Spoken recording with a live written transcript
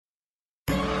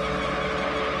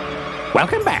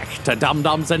Welcome back to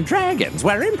Dum-Dums and Dragons,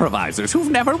 where improvisers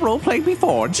who've never roleplayed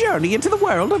before journey into the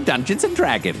world of Dungeons and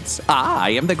Dragons. I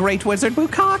am the Great Wizard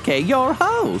Bukake, your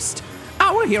host.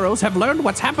 Our heroes have learned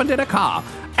what's happened in Aka,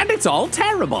 and it's all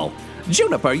terrible.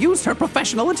 Juniper used her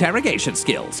professional interrogation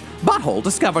skills. Butthole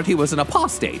discovered he was an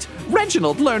apostate.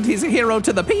 Reginald learned he's a hero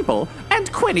to the people,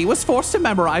 and Quinny was forced to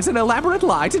memorize an elaborate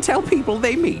lie to tell people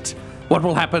they meet. What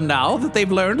will happen now that they've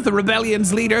learned the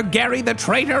rebellion's leader, Gary the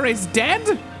Traitor, is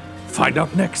dead? Find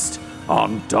out next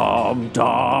on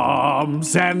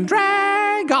Dum-Dums and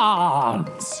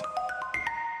Dragons.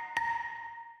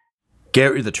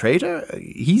 Gary the Traitor?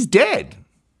 He's dead.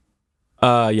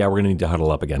 Yeah, we're gonna need to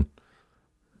huddle up again.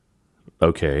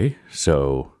 Okay,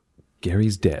 so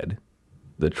Gary's dead.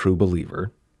 The true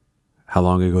believer. How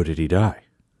long ago did he die?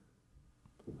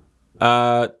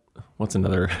 What's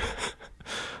another?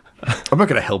 I'm not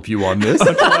going to help you on this.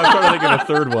 I'm trying to think of a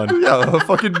third one. Yeah,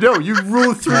 fucking no. You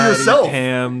rule through yourself.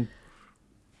 Pam.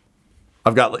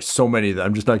 I've got like so many that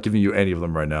I'm just not giving you any of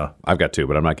them right now. I've got two,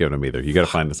 but I'm not giving them either. You got to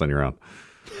find this on your own.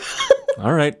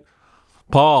 All right,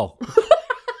 Paul.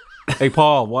 Hey,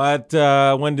 Paul. What?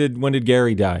 When did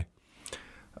Gary die?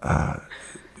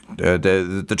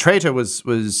 The traitor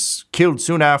was killed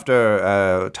soon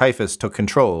after Typhus took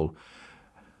control.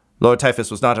 Lord Typhus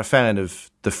was not a fan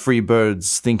of the free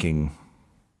bird's thinking.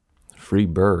 Free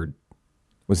bird.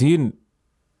 Was he in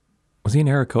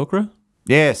Aarakocra?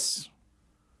 Yes.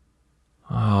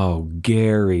 Oh,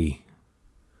 Gary.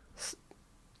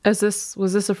 Was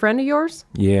this a friend of yours?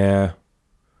 Yeah.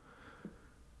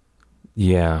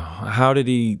 Yeah. How did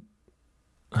he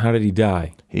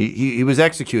die? He was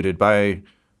executed by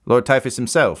Lord Typhus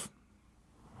himself.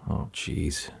 Oh,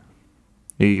 jeez.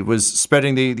 He was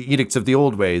spreading the edicts of the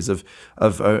old ways of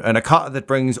an Aka that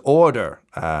brings order,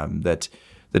 that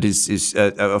is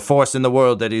a force in the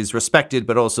world that is respected,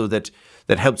 but also that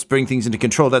helps bring things into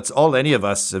control. That's all any of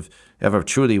us have ever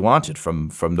truly wanted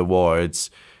from the war. It's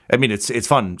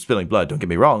fun spilling blood. Don't get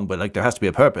me wrong, but like there has to be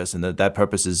a purpose, and that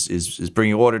purpose is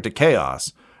bringing order to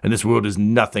chaos. And this world is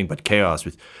nothing but chaos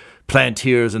with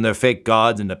Plantiers and their fake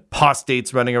gods and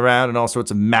apostates running around and all sorts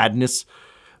of madness.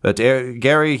 But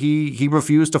Gary, he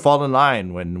refused to fall in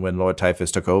line when Lord Typhus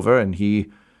took over, and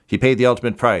he paid the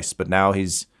ultimate price. But now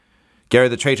Gary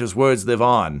the Traitor's words live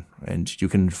on, and you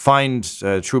can find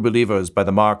true believers by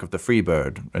the mark of the free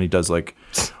bird. And he does like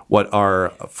what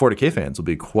our 40K fans will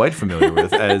be quite familiar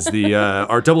with as the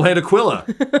our double-hand Aquila.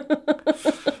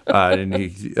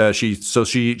 And she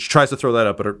tries to throw that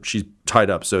up, but she's tied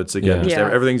up, so it's again just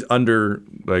everything's under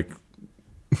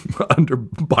under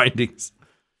bindings.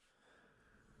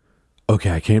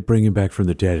 Okay, I can't bring him back from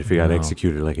the dead if he got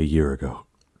executed like a year ago.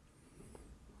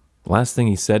 Last thing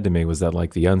he said to me was that,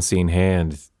 like, the unseen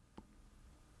hand,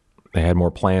 they had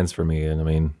more plans for me. And I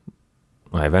mean,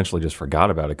 I eventually just forgot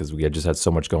about it because we had just had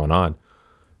so much going on.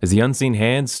 Is the unseen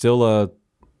hand still a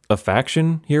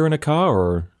faction here in Aka,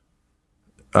 or?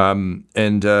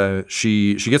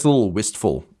 She gets a little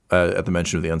wistful at the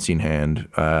mention of the unseen hand.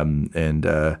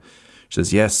 She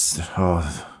says, yes,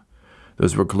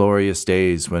 those were glorious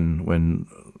days when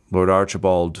Lord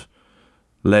Archibald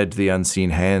led the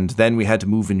unseen hand. Then we had to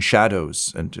move in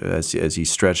shadows, and as he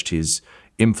stretched his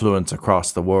influence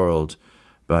across the world.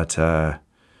 But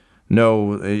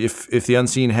no, if the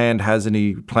unseen hand has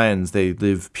any plans, they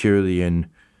live purely in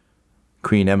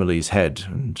Queen Emily's head,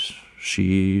 and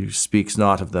she speaks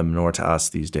not of them nor to us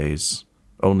these days.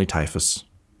 Only Typhus.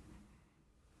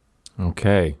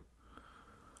 Okay.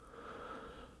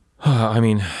 I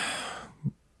mean,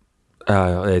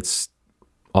 it's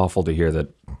awful to hear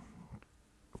that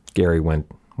Gary went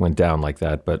down like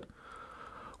that, but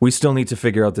we still need to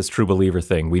figure out this true believer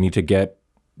thing. We need to get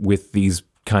with these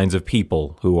kinds of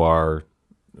people who are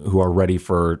ready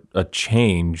for a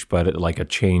change, but like a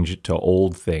change to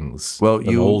old things. Well,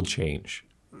 an old change.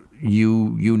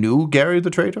 You knew Gary the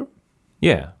Traitor?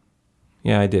 Yeah,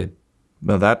 I did.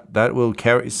 Well, that will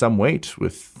carry some weight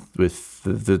with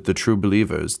the true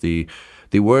believers. The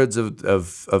words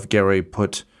of Gary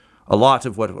put a lot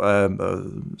of what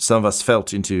some of us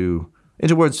felt into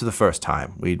words for the first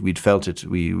time. We'd felt it,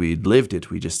 we'd lived it.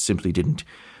 We just simply didn't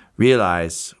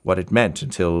realize what it meant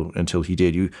until he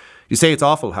did. You say it's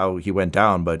awful how he went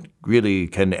down, but really,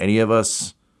 can any of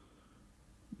us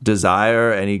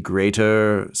desire any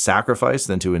greater sacrifice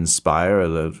than to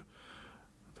inspire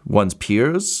one's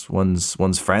peers,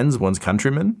 one's friends, one's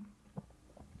countrymen?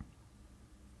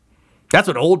 That's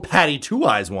what old Patty Two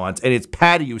Eyes wants, and it's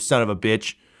Patty, you son of a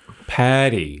bitch.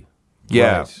 Patty.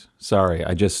 Yeah. Right. Sorry,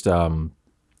 I just I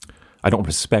don't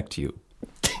respect you.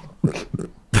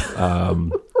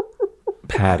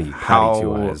 Patty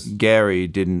Two Eyes. Gary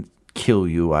didn't kill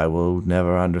you, I will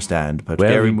never understand. But Well,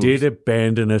 Gary he moves. did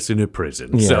abandon us in a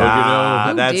prison. Yeah. So,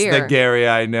 Oh, That's dear. the Gary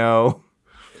I know.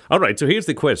 All right, so here's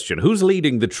the question. Who's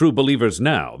leading the True Believers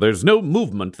now? There's no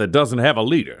movement that doesn't have a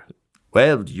leader.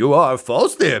 Well, you are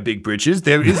false there, Big Britches.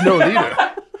 There is no leader.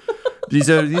 These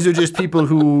are just people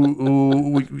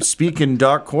who speak in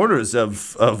dark corners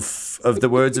of the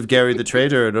words of Gary the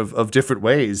Traitor and of different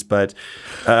ways. But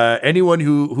anyone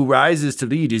who rises to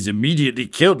lead is immediately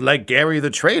killed, like Gary the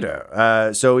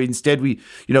Traitor. So instead,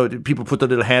 people put the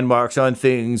little hand marks on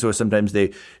things, or sometimes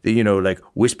they like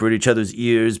whisper at each other's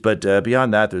ears. But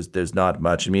beyond that, there's not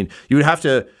much. I mean, you would have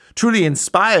to truly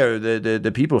inspire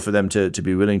the people for them to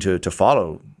be willing to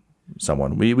follow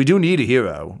someone. We do need a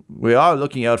hero. We are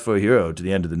looking out for a hero to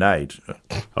the end of the night.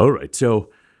 All right, so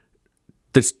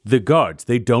the guards,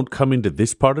 they don't come into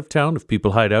this part of town if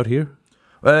people hide out here?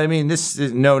 Well, I mean,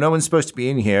 no one's supposed to be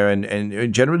in here,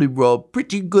 and generally we're all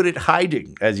pretty good at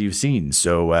hiding, as you've seen.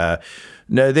 So,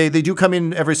 no, they do come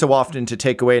in every so often to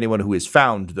take away anyone who is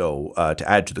found, though, to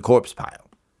add to the corpse pile.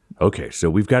 Okay, so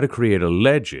we've got to create a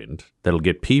legend that'll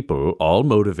get people all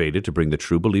motivated to bring the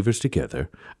True Believers together.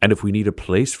 And if we need a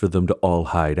place for them to all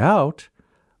hide out,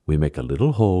 we make a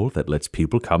little hole that lets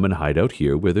people come and hide out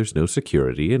here where there's no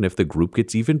security. And if the group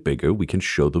gets even bigger, we can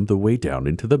show them the way down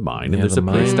into the mine. And Yeah, there's the a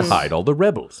place to mines. hide all the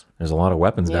rebels. There's a lot of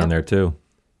weapons down there, too.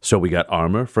 So we got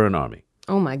armor for an army.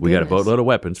 Oh my goodness. We got a boatload of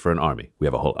weapons for an army. We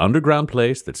have a whole underground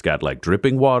place that's got like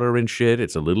dripping water and shit.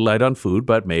 It's a little light on food,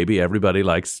 but maybe everybody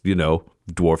likes,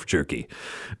 dwarf jerky.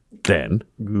 Then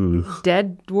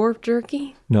Dead dwarf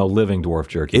jerky? No, living dwarf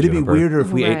jerky. it'd be Juniper. weirder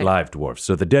if we ate Right. live dwarfs.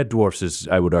 So the dead dwarfs is,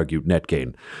 I would argue, net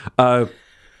gain.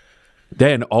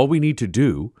 Then all we need to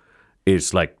do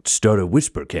is like start a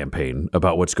whisper campaign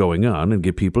about what's going on and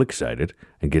get people excited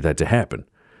and get that to happen.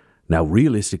 Now,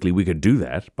 realistically, we could do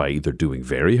that by either doing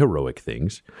very heroic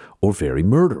things or very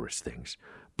murderous things.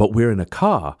 But we're in a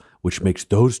car, which makes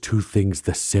those two things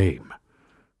the same.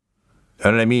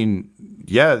 And I mean,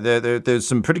 yeah, there's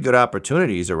some pretty good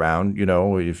opportunities around.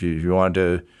 If you want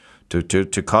to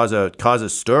cause a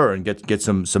stir and get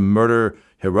some murder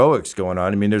heroics going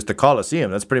on. I mean, there's the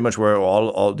Colosseum. That's pretty much where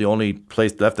all the only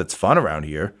place left that's fun around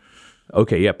here.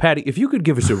 Okay, yeah, Patty, if you could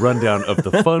give us a rundown of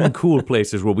the fun, cool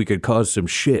places where we could cause some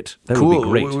shit, that would be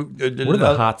great. What are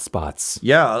the hot spots?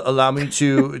 Yeah, allow me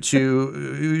to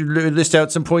list out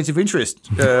some points of interest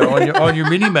on your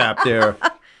mini map there,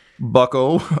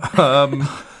 Bucko.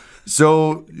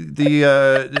 So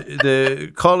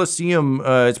the Colosseum,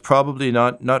 it's probably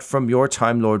not from your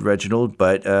time, Lord Reginald,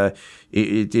 but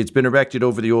it's been erected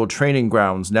over the old training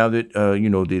grounds. Now that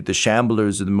the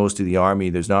shamblers are most of the army,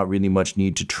 there's not really much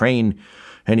need to train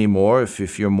anymore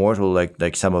if you're mortal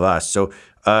like some of us. So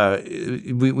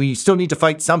we still need to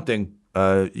fight something.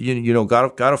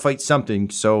 Gotta fight something.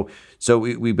 So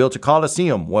we built a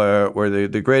Colosseum where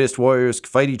the greatest warriors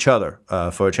fight each other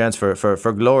for a chance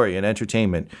for glory and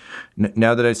entertainment.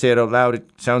 Now that I say it out loud, it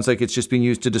sounds like it's just being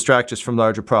used to distract us from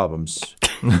larger problems.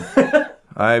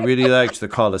 I really liked the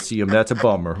Colosseum. That's a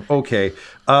bummer. Okay.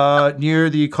 Near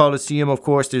the Colosseum, of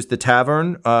course, there's the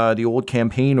tavern, the old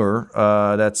campaigner.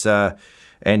 That's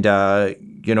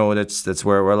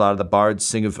where a lot of the bards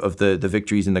sing of the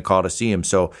victories in the Colosseum.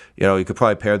 So, you could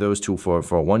probably pair those two for a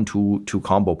 1-2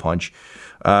 combo punch.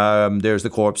 There's the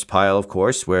corpse pile, of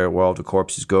course, where all the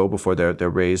corpses go before they're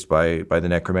raised by the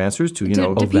necromancers to, Do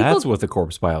Oh, people- that's what the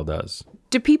corpse pile does.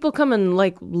 Do people come and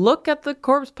look at the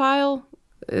corpse pile?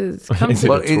 It's Is it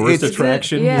Well, a tourist it's-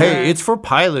 attraction? yeah. Hey, it's for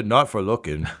piling, not for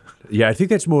looking. Yeah, I think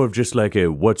that's more of just like a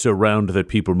what's around that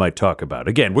people might talk about.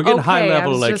 Again, we're getting high Okay, I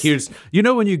level. was Like just-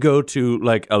 here's, when you go to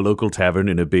like a local tavern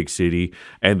in a big city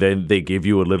and then they give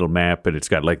you a little map and it's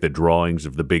got like the drawings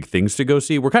of the big things to go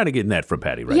see. We're kind of getting that from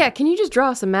Patty, right? Yeah, can you just draw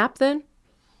us a map then?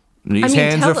 These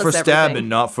hands tell are for us stabbing, everything.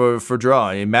 not for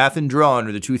drawing. And math and drawing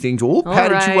are the two things old Patty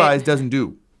Two right. Eyes doesn't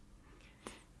do.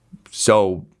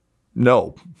 So,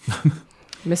 no.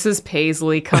 Mrs.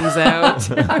 Paisley comes out.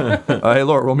 Hey,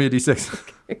 Laura, roll me a d6.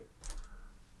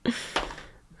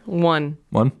 1.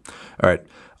 1. All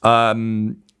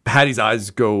right. Patty's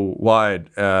eyes go wide,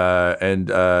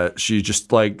 and she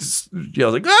just yells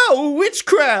like, "Oh,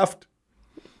 witchcraft!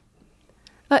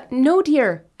 No,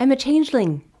 dear. I'm a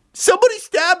changeling. Somebody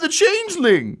stabbed the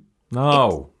changeling!"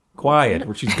 No, quiet.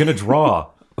 She's going to draw.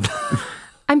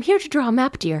 I'm here to draw a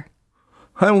map, dear.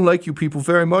 I don't like you people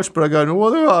very much, but I got no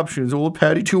other options. Old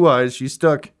Patty Two Eyes, she's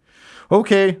stuck.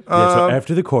 Okay. Yeah, so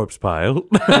after the corpse pile.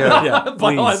 Yeah,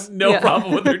 Paul has no Yeah.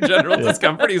 problem with her general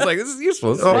discomfort. He's like, this is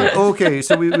useful. Okay,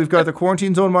 so we've got the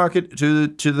quarantine zone market to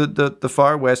the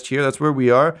far west here. That's where we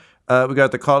are. We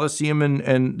got the Colosseum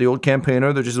and the old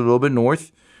campaigner. They're just a little bit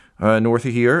north. north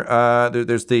of here.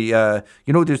 There's the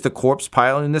there's the corpse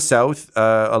pile in the south,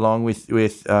 along with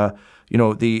the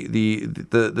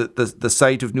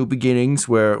site of New Beginnings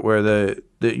where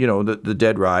the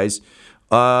dead rise.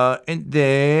 And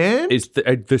then Is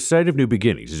the site of New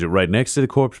Beginnings? Is it right next to the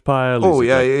corpse pile? Oh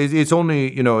yeah, it's only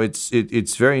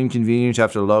it's very inconvenient to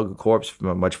have to lug a corpse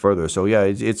much further. So yeah,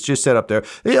 it's just set up there.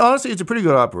 Honestly, it's a pretty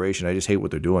good operation. I just hate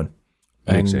what they're doing.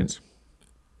 Makes sense.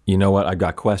 You know what? I've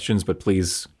got questions, but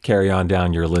please carry on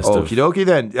down your list of... Okie dokie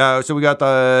then. So we got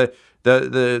the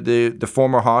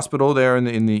former hospital there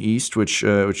in the east, which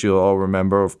you'll all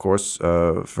remember, of course,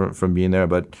 from being there.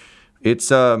 But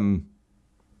it's not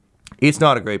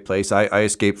a great place. I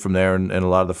escaped from there, and a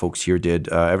lot of the folks here did.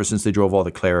 Ever since they drove all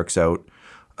the clerics out,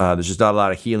 there's just not a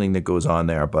lot of healing that goes on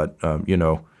there. But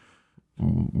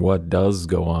What does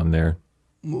go on there?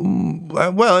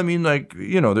 Well, I mean,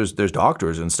 there's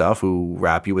doctors and stuff who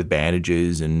wrap you with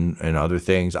bandages and other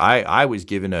things. I was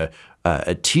given a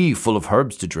tea full of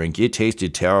herbs to drink. It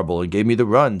tasted terrible. It gave me the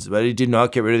runs, but it did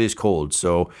not get rid of this cold.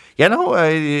 So,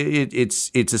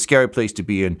 it's a scary place to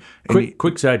be in.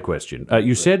 Quick side question.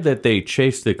 You said that they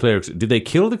chased the clerics. Did they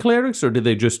kill the clerics, or did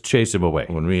they just chase them away?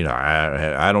 I mean,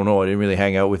 I don't know. I didn't really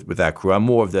hang out with that crew. I'm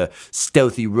more of the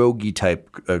stealthy, roguey type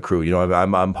crew.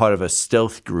 I'm part of a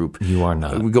stealth group. You are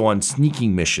not. We go on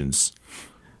sneaking missions.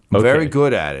 Okay. Very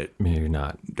good at it. You're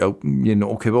not. Oh,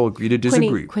 okay, well, agree to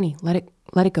disagree. Quinny, let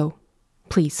it go.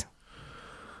 Please.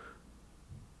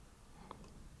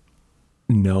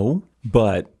 No,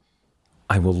 but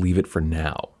I will leave it for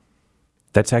now.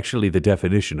 That's actually the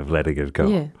definition of letting it go.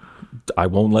 Yeah. I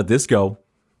won't let this go.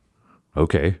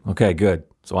 Okay. Okay, good.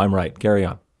 So I'm right. Carry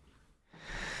on.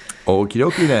 Okie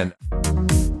dokie then.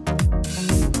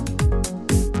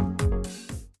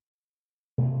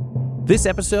 This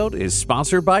episode is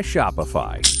sponsored by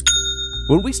Shopify.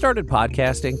 When we started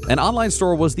podcasting, an online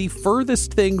store was the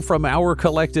furthest thing from our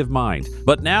collective mind.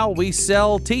 But now we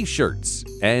sell t-shirts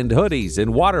and hoodies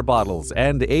and water bottles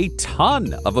and a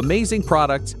ton of amazing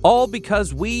products, all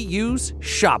because we use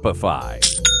Shopify.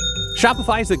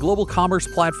 Shopify is a global commerce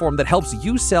platform that helps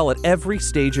you sell at every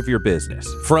stage of your business.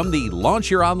 From the launch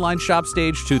your online shop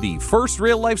stage to the first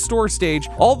real life store stage,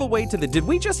 all the way to the did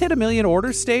we just hit 1 million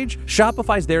orders stage?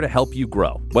 Shopify's there to help you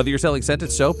grow. Whether you're selling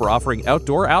scented soap or offering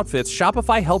outdoor outfits,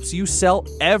 Shopify helps you sell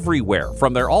everywhere.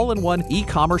 From their all-in-one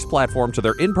e-commerce platform to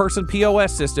their in-person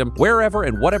POS system, wherever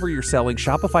and whatever you're selling,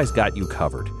 Shopify's got you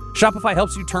covered. Shopify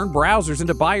helps you turn browsers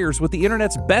into buyers with the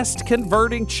internet's best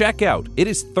converting checkout. It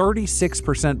is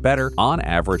 36% better on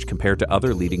average compared to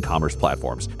other leading commerce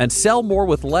platforms. And sell more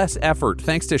with less effort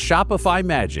thanks to Shopify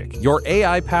Magic, your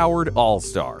AI-powered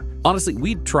all-star. Honestly,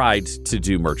 we tried to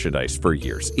do merchandise for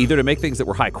years, either to make things that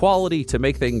were high quality, to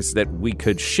make things that we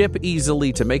could ship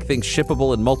easily, to make things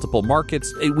shippable in multiple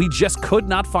markets. We just could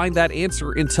not find that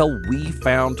answer until we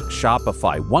found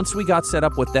Shopify. Once we got set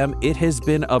up with them, it has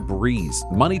been a breeze.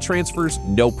 Money transfers,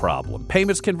 no problem.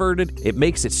 Payments converted, it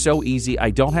makes it so easy.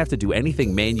 I don't have to do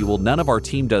anything manual. None of our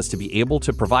team does to be able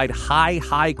to provide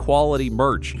high quality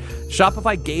merch.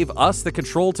 Shopify gave us the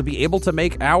control to be able to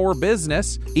make our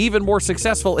business even more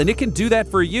successful, and it can do that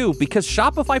for you because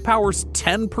Shopify powers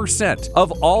 10%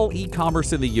 of all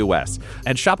e-commerce in the U.S.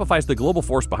 And Shopify is the global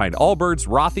force behind Allbirds,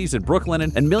 Rothy's, and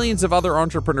Brooklinen, and millions of other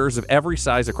entrepreneurs of every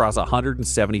size across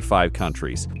 175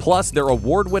 countries. Plus, their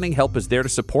award-winning help is there to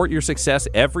support your success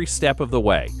every step of the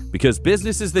way. Because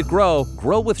businesses that grow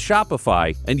with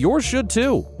Shopify, and yours should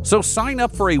too. So sign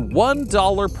up for a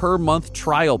 $1 per month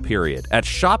trial period at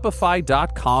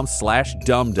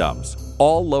shopify.com/dumdums.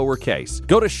 All lowercase.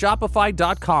 Go to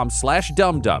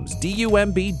shopify.com/dumdums,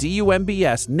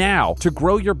 DUMBS now to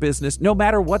grow your business no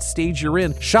matter what stage you're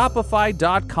in.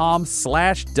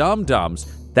 Shopify.com/dumdums.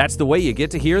 That's the way you get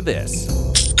to hear this.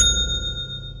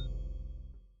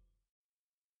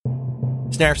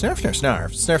 Snarf, snarf, snarf, snarf,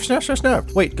 snarf, snarf, snarf,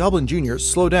 snarf. Wait, Goblin Jr.,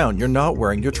 slow down. You're not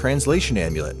wearing your translation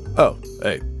amulet. Oh,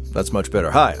 hey, that's much better.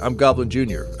 Hi, I'm Goblin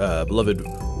Jr., beloved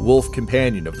wolf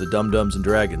companion of the Dum-Dums and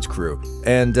Dragons crew.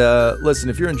 And listen,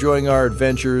 if you're enjoying our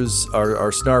adventures,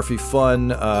 our snarfy fun,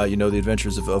 the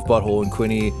adventures of Butthole and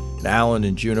Quinny, and Alan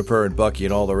and Juniper and Bucky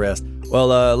and all the rest,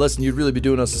 well, listen, you'd really be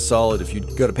doing us a solid if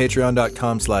you'd go to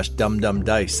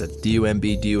patreon.com/dumdumdice. That's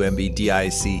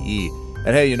DUMBDUMBDICE.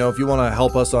 And hey, if you want to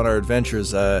help us on our adventures,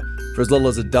 for as little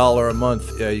as $1 a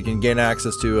month, you can gain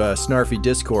access to Snarfy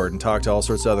Discord and talk to all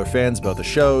sorts of other fans about the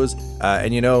shows.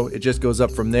 And it just goes up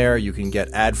from there. You can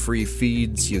get ad-free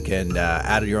feeds. You can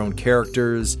add your own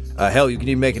characters. Hell, you can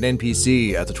even make an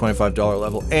NPC at the $25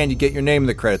 level, and you get your name in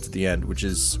the credits at the end, which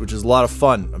is a lot of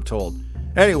fun, I'm told.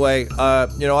 Anyway, I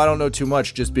don't know too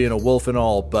much, just being a wolf and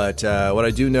all, but what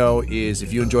I do know is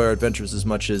if you enjoy our adventures as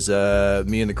much as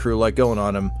me and the crew like going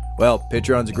on them, well,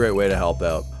 Patreon's a great way to help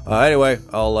out. Anyway,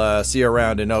 I'll see you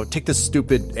around, and take this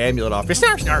stupid amulet off.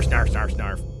 Snarf, snarf, snarf, snarf,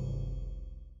 snarf.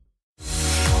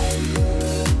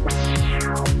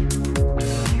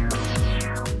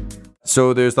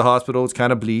 So there's the hospital. It's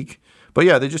kind of bleak. But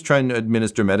yeah, they're just trying to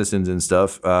administer medicines and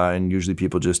stuff, and usually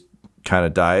people just kind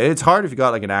of die. It's hard if you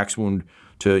got like an axe wound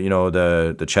to,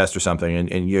 the chest or something,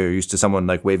 and you're used to someone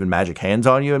like waving magic hands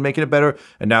on you and making it better,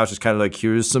 and now it's just kind of like,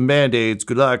 here's some Band-Aids,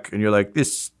 good luck, and you're like,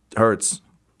 this hurts.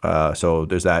 So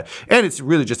there's that. And it's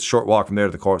really just a short walk from there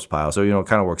to the corpse pile, so, it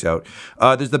kind of works out.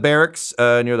 There's the barracks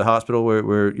near the hospital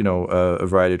where a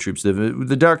variety of troops live.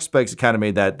 The Dark Spikes kind of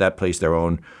made that place their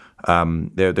own.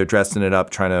 They're dressing it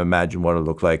up, trying to imagine what it'll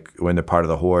look like when they're part of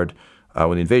the Horde,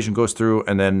 when the invasion goes through.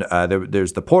 And then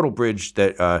there's the portal bridge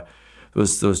that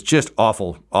those just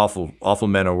awful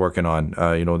men are working on.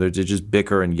 They just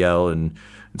bicker and yell and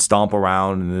stomp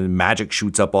around, and then magic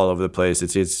shoots up all over the place.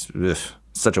 It's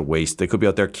such a waste. They could be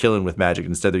out there killing with magic.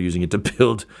 Instead, they're using it to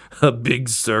build a big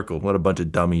circle. What a bunch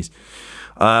of dummies.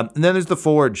 And then there's the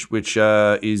Forge, which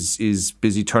is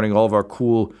busy turning all of our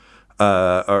cool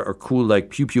like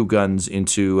pew pew guns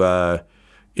into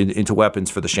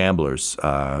weapons for the Shamblers.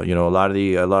 A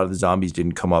lot of the zombies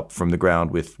didn't come up from the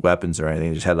ground with weapons or anything.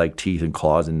 They just had like teeth and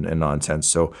claws and nonsense.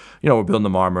 So we're building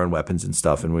them armor and weapons and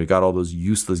stuff, and we got all those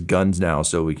useless guns now,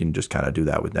 so we can just kind of do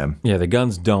that with them. Yeah, the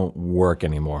guns don't work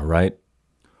anymore, right?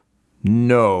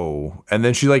 No. And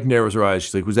then she like narrows her eyes.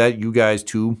 She's like, "Was that you guys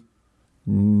too?"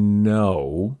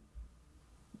 No.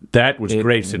 That was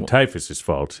Grayson Typhus's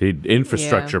fault.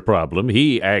 Infrastructure problem.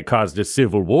 He caused a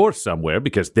civil war somewhere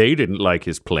because they didn't like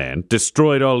his plan,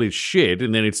 destroyed all his shit,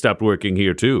 and then it stopped working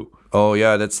here too. Oh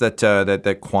yeah, that's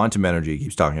that quantum energy he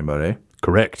keeps talking about, eh?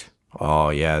 Correct. Oh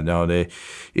yeah, no, they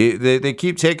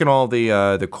keep taking all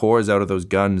the cores out of those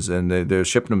guns, and they're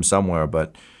shipping them somewhere,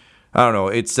 but I don't know.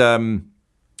 It's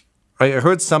I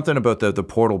heard something about the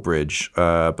portal bridge,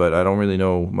 but I don't really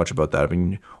know much about that. I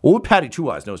mean, old Patty Two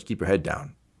Eyes knows to keep your head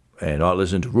down and not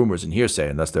listen to rumors and hearsay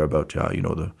unless they're about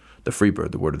the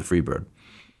Freebird, the word of the Freebird.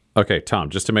 Okay,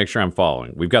 Tom, just to make sure I'm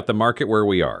following. We've got the market where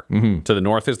we are. Mm-hmm. To the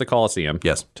north is the Coliseum.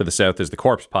 Yes. To the south is the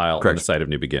corpse pile. Correct. On the site of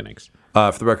New Beginnings.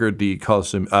 For the record, the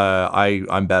Coliseum,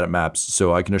 I'm bad at maps,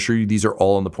 so I can assure you these are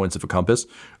all on the points of a compass.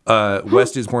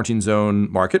 West is Quarantine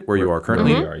Zone Market, where you are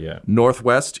currently. Where we are, yeah.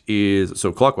 Northwest is,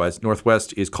 so clockwise,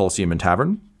 northwest is Coliseum and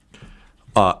Tavern.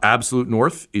 Absolute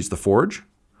north is the Forge.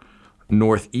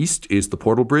 Northeast is the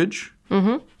Portal Bridge.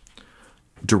 Mm-hmm.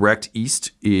 Direct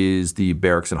east is the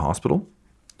Barracks and Hospital.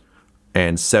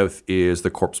 And south is the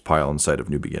corpse pile on the site of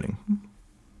New Beginning.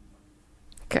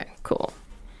 Okay, cool.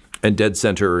 And dead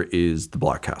center is the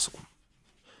Black Castle,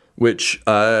 which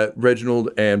Reginald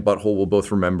and Butthole will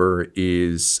both remember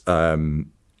is has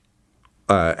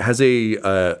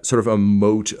a sort of a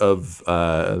moat of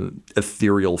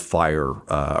ethereal fire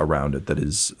around it that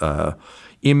is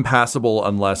impassable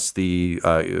unless the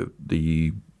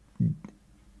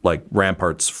like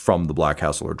ramparts from the Black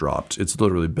Castle are dropped. It's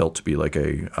literally built to be like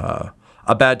a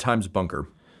bad times bunker.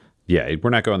 Yeah, we're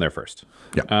not going there first.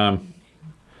 Yeah.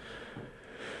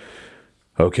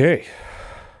 Okay.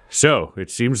 So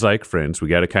it seems like, friends, we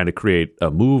got to kind of create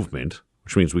a movement,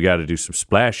 which means we got to do some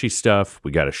splashy stuff.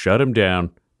 We got to shut them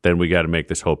down. Then we got to make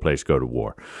this whole place go to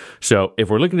war. So if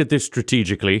we're looking at this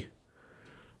strategically,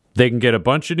 they can get a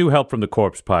bunch of new help from the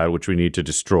corpse pile, which we need to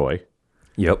destroy.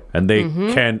 Yep. And they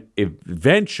can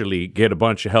eventually get a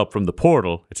bunch of help from the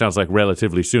portal. It sounds like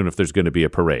relatively soon if there's going to be a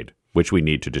parade, which we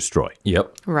need to destroy.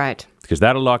 Yep. Right. Because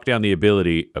that'll lock down the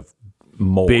ability of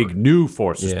More. big new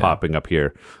forces Yeah. popping up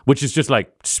here, which is just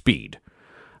like speed.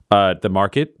 The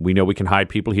market, we know we can hide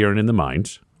people here and in the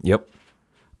mines. Yep.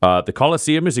 The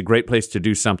Coliseum is a great place to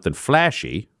do something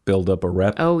flashy. Build up a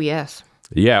rep. Oh, yes.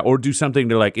 Yeah, or do something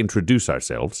to like introduce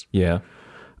ourselves. Yeah.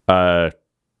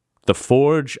 The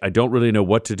Forge, I don't really know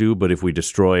what to do, but if we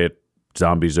destroy it,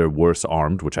 zombies are worse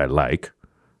armed, which I like.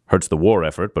 Hurts the war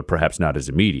effort, but perhaps not as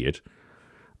immediate.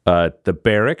 The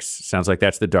Barracks, sounds like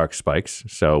that's the Dark Spikes,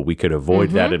 so we could avoid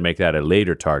that and make that a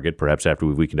later target, perhaps after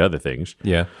we've weakened other things.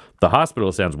 Yeah. The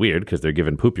hospital sounds weird because they're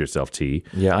giving poop yourself tea.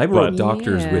 Yeah, I wrote But-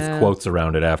 doctors with Yeah. quotes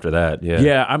around it after that. Yeah.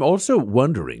 Yeah, I'm also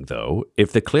wondering, though,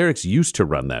 if the clerics used to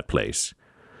run that place.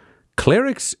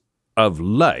 Clerics of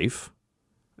life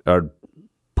are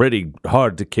pretty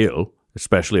hard to kill,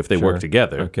 especially if they Sure. work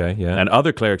together. Okay, yeah. And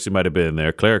other clerics who might have been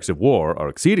there, clerics of war, are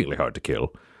exceedingly hard to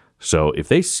kill. So if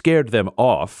they scared them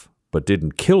off but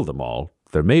didn't kill them all,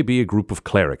 there may be a group of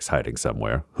clerics hiding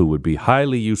somewhere who would be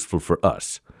highly useful for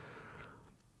us.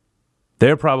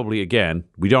 They're probably, again,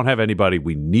 we don't have anybody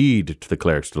we need the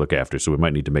clerics to look after, so we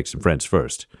might need to make some friends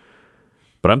first.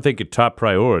 But I'm thinking top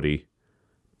priority,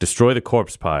 destroy the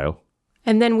corpse pile.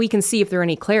 And then we can see if there are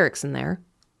any clerics in there.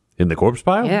 In the corpse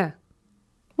pile? Yeah.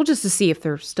 Well, just to see if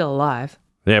they're still alive.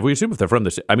 Yeah, if we assume if they're from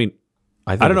I mean,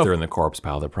 I think don't if know they're in the corpse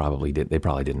pile, they probably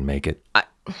didn't make it. I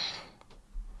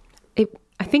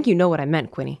think you know what I meant,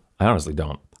 Quinny. I honestly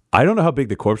don't. I don't know how big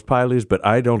the corpse pile is, but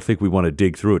I don't think we want to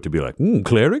dig through it to be like,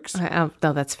 clerics? No,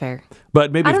 that's fair.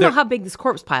 But maybe I if don't know they're- how big this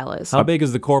corpse pile is. How big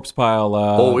is the corpse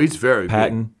pile? it's very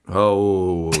Patton? big.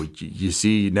 Oh, you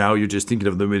see, now you're just thinking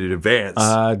of them in advance.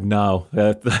 No.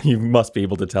 You must be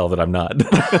able to tell that I'm not.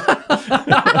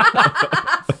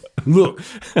 Look,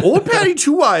 old Patty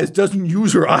Two Eyes doesn't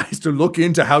use her eyes to look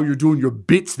into how you're doing your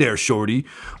bits there, Shorty.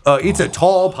 It's a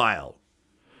tall pile.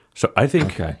 So I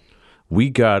think Okay. we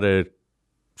got to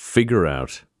figure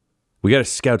out, we got to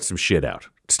scout some shit out.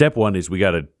 Step one is we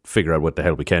got to figure out what the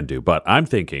hell we can do. But I'm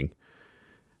thinking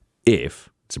it's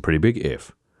a pretty big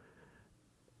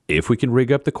if we can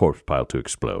rig up the corpse pile to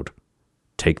explode,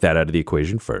 take that out of the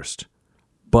equation first,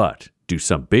 but do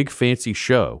some big fancy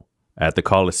show at the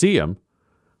Coliseum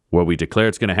where we declare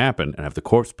it's going to happen and have the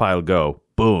corpse pile go,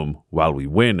 boom, while we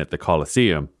win at the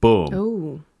Coliseum, boom.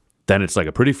 Ooh. Then it's like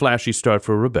a pretty flashy start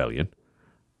for a rebellion.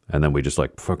 And then we just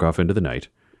like fuck off into the night.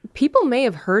 People may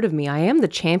have heard of me. I am the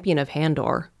champion of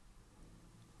Handor.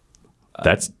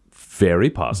 That's very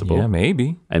possible. Yeah,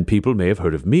 maybe. And people may have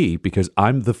heard of me because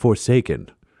I'm the Forsaken.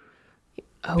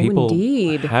 Oh, People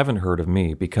indeed. haven't heard of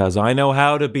me because I know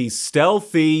how to be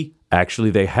stealthy. Actually,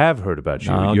 they have heard about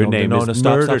you. No, Your no, name no, is no,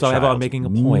 stop, Murder stop, stop. Child. I'm making a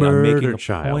point. Murder I'm making a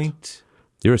Child. point.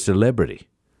 You're a celebrity.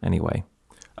 Anyway,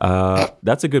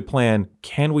 that's a good plan.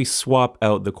 Can we swap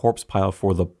out the corpse pile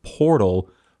for the portal?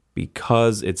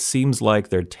 Because it seems like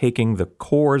they're taking the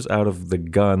cores out of the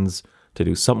guns to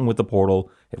do something with the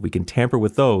portal. If we can tamper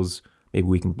with those, maybe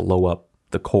we can blow up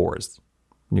the cores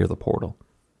near the portal.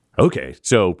 Okay,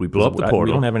 so we blow up the We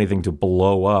portal. don't have anything to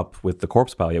blow up with the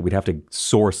corpse pile yet. We'd have to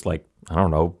source, like, I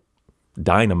don't know,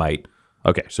 dynamite.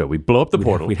 Okay, so we blow up the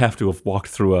portal. We'd have to have walked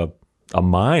through a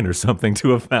mine or something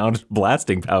to have found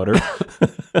blasting powder.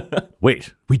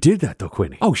 Wait, we did that though,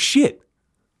 Quinny. Oh, shit.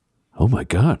 Oh my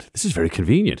God, this is very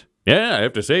convenient. Yeah, I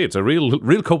have to say, it's a real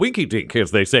coinky dink,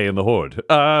 as they say in the Horde.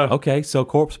 Okay, so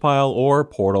corpse pile or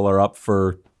portal are up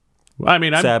for I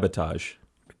mean, sabotage.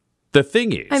 the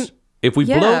thing is, if we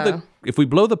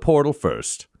blow the portal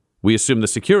first, we assume the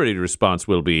security response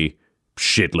will be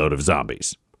shitload of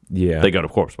zombies. Yeah. They go to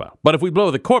corpse pile. But if we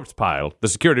blow the corpse pile, the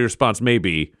security response may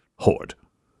be Horde.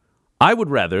 I would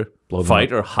rather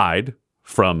fight or hide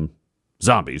from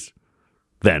zombies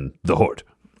than the Horde.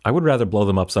 I would rather blow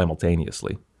them up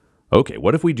simultaneously. Okay,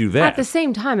 what if we do that? At the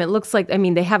same time, it looks like,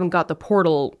 they haven't got the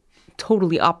portal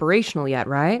totally operational yet,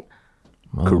 right?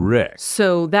 Correct.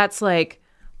 So that's like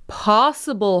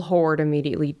possible Horde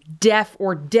immediately,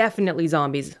 definitely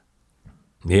zombies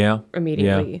Yeah.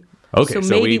 immediately. Yeah. Okay, so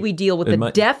so maybe we deal with it the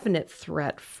might- definite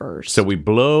threat first. So we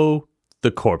blow the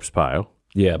corpse pile.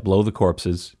 Yeah, blow the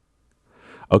corpses.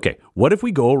 Okay, what if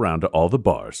we go around to all the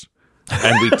bars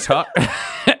and we talk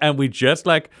and we just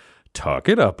like talk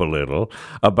it up a little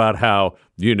about how,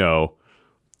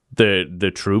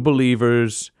 the true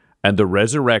believers and the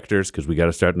resurrectors, because we got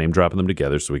to start name dropping them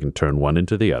together so we can turn one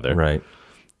into the other. Right.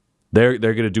 They're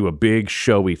going to do a big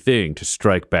showy thing to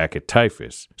strike back at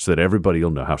Typhus so that everybody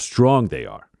will know how strong they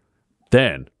are.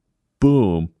 Then,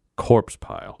 boom, corpse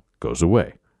pile goes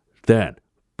away. Then,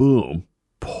 boom,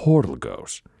 portal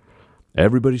goes.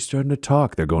 Everybody's starting to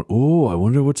talk. They're going, oh, I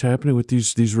wonder what's happening with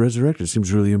these resurrectors.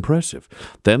 Seems really impressive.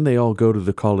 Then they all go to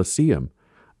the Colosseum,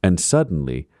 and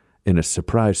suddenly, in a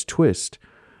surprise twist,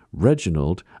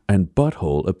 Reginald and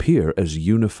Butthole appear as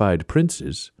unified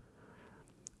princes,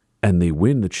 and they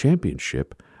win the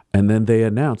championship, and then they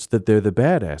announce that they're the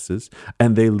badasses,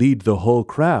 and they lead the whole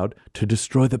crowd to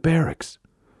destroy the barracks.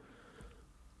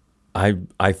 I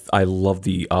love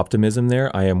the optimism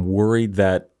there. I am worried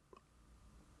that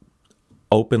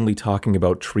openly talking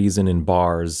about treason in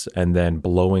bars and then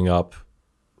blowing up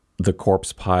the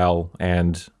corpse pile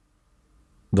and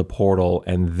the portal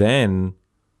and then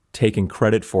taking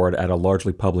credit for it at a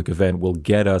largely public event will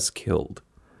get us killed.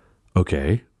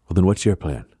 Okay, well then what's your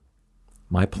plan?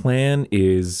 My plan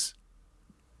is,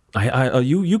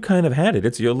 you kind of had it.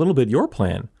 It's a little bit your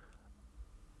plan.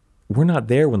 We're not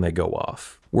there when they go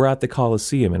off. We're at the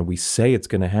Coliseum and we say it's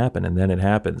going to happen and then it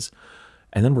happens.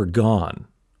 And then we're gone.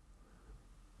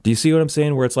 Do you see what I'm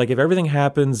saying? Where it's like if everything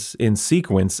happens in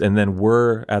sequence and then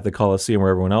we're at the Coliseum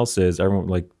where everyone else is, everyone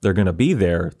like they're going to be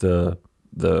there. The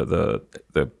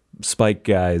Spike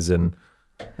guys and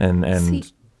See,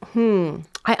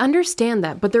 I understand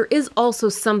that, but there is also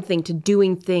something to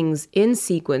doing things in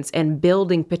sequence and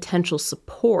building potential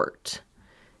support.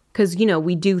 Because,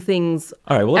 we do things,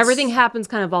 All right, well, everything happens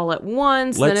kind of all at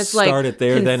once. Then let's it's like start it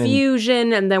there, then, and-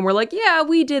 confusion, and then we're like, yeah,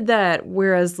 we did that.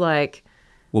 Whereas, like,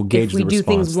 We'll gauge if we the do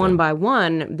response things one then. by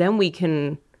one, then we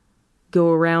can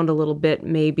go around a little bit,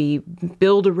 maybe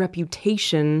build a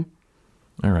reputation.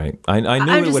 All right. I knew I'm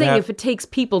it just would saying, have... if it takes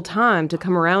people time to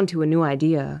come around to a new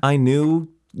idea. I knew,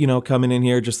 coming in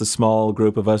here, just a small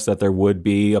group of us, that there would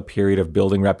be a period of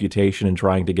building reputation and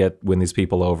trying to win these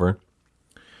people over.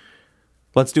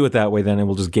 Let's do it that way then, and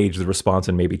we'll just gauge the response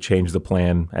and maybe change the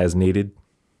plan as needed.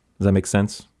 Does that make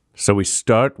sense? So we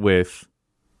start with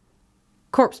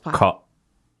Corpse pile.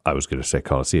 I was going to say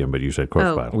Coliseum, but you said corpse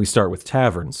Oh. pile. We start with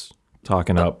taverns,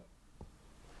 talking up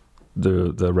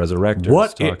the resurrectors.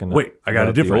 What? Talking Wait, I got a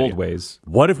about the different old idea. ways.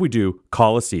 What if we do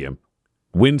Coliseum,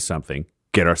 win something,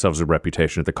 get ourselves a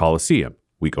reputation at the Coliseum?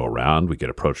 We go around, we get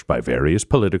approached by various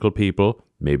political people.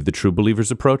 Maybe the true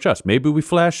believers approach us. Maybe we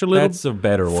flash a little. That's a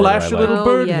better word. Flash I a like. little Oh,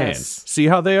 bird yes. hands. See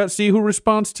how they see who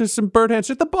responds to some bird hands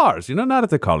at the bars. Not at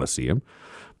the Coliseum.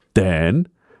 Then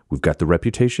we've got the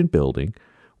reputation building.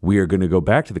 We are going to go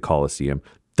back to the Coliseum.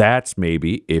 That's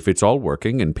maybe if it's all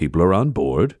working and people are on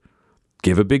board.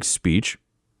 Give a big speech.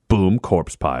 Boom,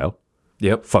 corpse pile.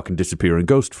 Yep. Fucking disappear and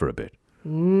ghost for a bit.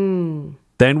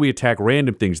 Then we attack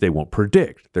random things they won't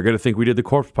predict. They're going to think we did the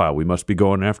corpse pile. We must be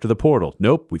going after the portal.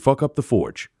 Nope, we fuck up the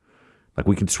forge. Like,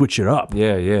 we can switch it up.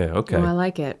 Yeah, okay. Oh, I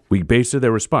like it. We base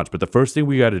their response. But the first thing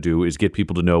we got to do is get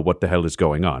people to know what the hell is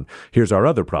going on. Here's our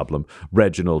other problem.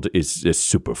 Reginald is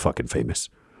super fucking famous.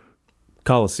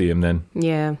 Coliseum then.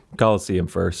 Yeah. Coliseum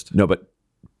first. No, but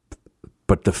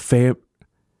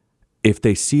if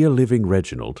they see a living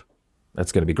Reginald,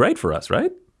 That's going to be great for us,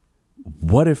 right?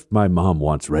 what if my mom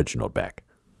wants Reginald back?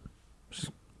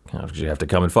 You have to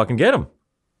come and fucking get him.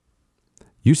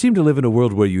 You seem to live in a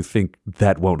world where you think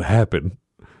that won't happen.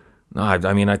 No,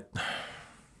 I mean,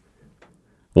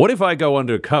 What if I go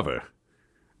undercover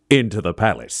into the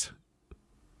palace?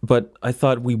 but I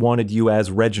thought we wanted you as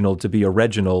Reginald to be a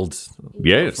Reginald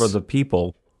Yes. for the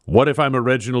people. What if I'm a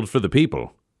Reginald for the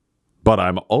people, but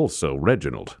I'm also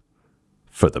Reginald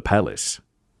for the palace?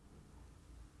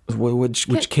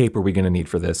 Which cape are we going to need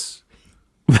for this?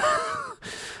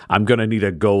 I'm going to need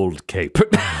a gold cape.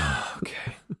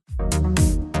 Okay.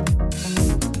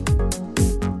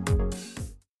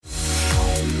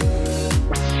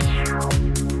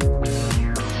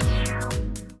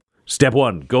 Step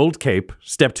 1, gold cape.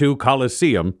 Step 2,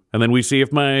 Coliseum. And then we see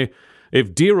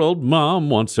if dear old mom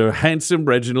wants her handsome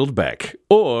Reginald back,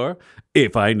 or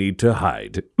if I need to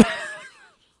hide.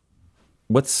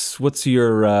 What's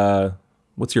your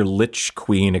Lich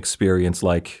Queen experience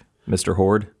like, Mr.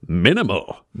 Horde?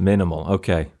 Minimal. Minimal.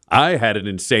 Okay. I had an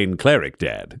insane cleric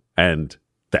dad, and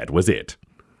that was it.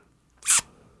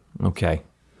 Okay.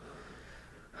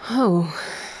 Oh.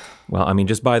 Well, I mean,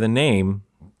 just by the name,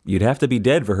 you'd have to be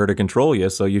dead for her to control you,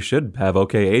 so you should have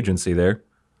okay agency there.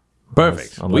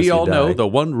 Perfect. Unless We you all know die. the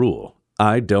one rule.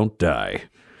 I don't die.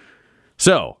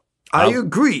 So, I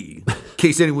agree. In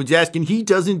case anyone's asking, he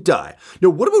doesn't die. Now,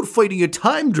 what about fighting a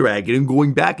time dragon and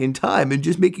going back in time and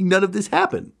just making none of this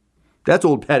happen? That's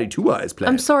old Patty Two Eyes' plan.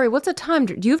 I'm sorry, what's a time...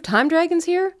 Do you have time dragons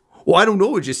here? Well, I don't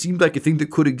know. It just seemed like a thing that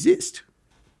could exist.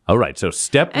 all right, so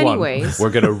step Anyways. 1,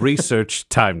 we're going to research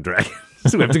time dragons.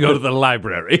 We have to go to the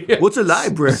library. What's a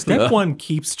library? Step one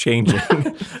keeps changing.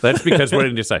 That's because we're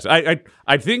indecisive.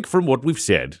 I think from what we've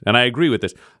said, and I agree with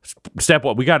this, step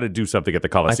 1, we got to do something at the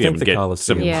Coliseum the and get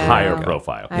Coliseum. some Yeah. higher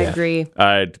profile. I agree.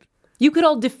 Uh, You could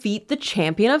all defeat the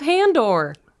champion of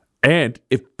Handor. and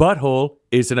if Butthole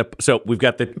is so we've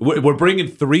got we're bringing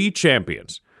 3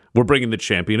 champions. We're bringing the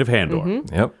champion of Handor.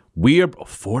 Yep. We are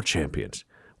 4 champions.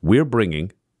 We're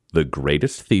bringing the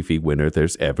greatest thiefy winner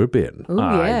there's ever been.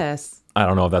 Oh, yes. I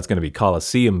don't know if that's going to be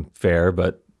Coliseum fair,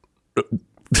 but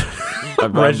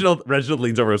Reginald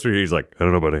leans over us. He's like, I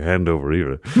don't know about a handover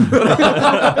either.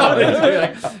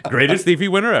 Greatest thiefy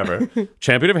winner ever.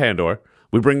 Champion of Handor.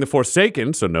 We bring the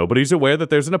Forsaken, so nobody's aware that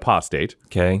there's an apostate.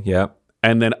 okay, yeah.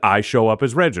 And then I show up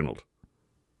as Reginald.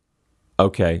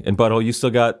 Okay. And Butthole, you still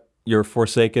got your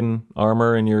Forsaken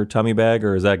armor in your tummy bag,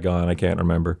 or is that gone? I can't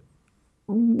remember.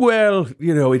 Well, it's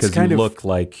Because kind you of look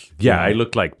like... Yeah, I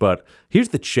look like, but here's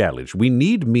the challenge. We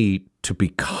need me to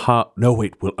become... No,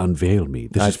 wait, will unveil me.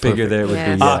 This I is figured perfect. there would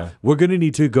be... Yeah. Yeah. We're going to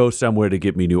need to go somewhere to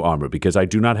get me new armor because I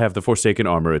do not have the Forsaken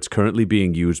armor. It's currently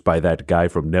being used by that guy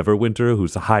from Neverwinter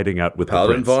who's hiding out with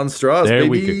Paladin the prince. von Strauss, There baby.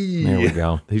 we There we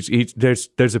go.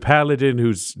 There's a paladin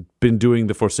who's been doing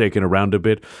the Forsaken around a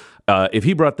bit. If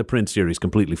he brought the prince here, he's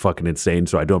completely fucking insane,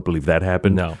 so I don't believe that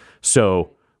happened. No.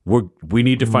 So we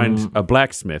need to find a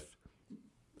blacksmith.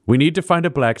 We need to find a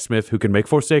blacksmith who can make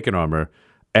Forsaken armor.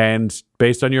 And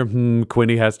based on your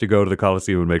Quinny has to go to the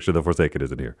Colosseum and make sure the Forsaken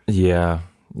isn't here.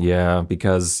 Yeah,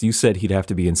 because you said he'd have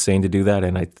to be insane to do that,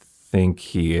 and I think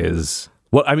he is.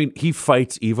 Well, I mean, he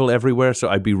fights evil everywhere, so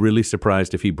I'd be really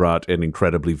surprised if he brought an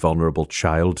incredibly vulnerable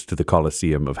child to the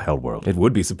Colosseum of Hellworld. It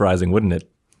would be surprising, wouldn't it?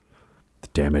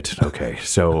 Damn it. Okay,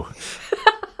 so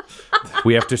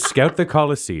we have to scout the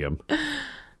Colosseum.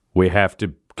 We have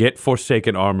to get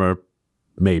Forsaken armor,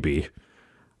 maybe.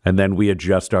 And then we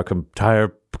adjust our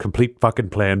complete fucking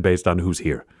plan based on who's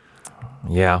here.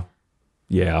 Yeah.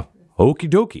 Okie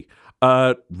dokie.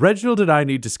 Reginald and I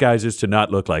need disguises to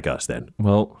not look like us then.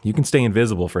 Well, you can stay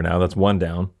invisible for now. That's one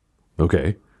down.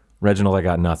 Okay. Reginald, I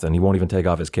got nothing. He won't even take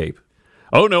off his cape.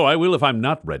 Oh, no, I will if I'm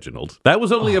not Reginald. That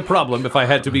was only a problem if I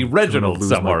had to be Reginald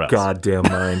somewhere else. Goddamn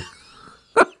mind.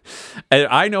 And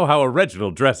I know how a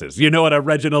Reginald dresses. You know what a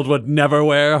Reginald would never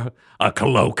wear? A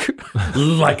cloak.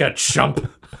 Like a chump.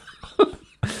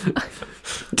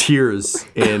 Tears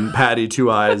in Patty Two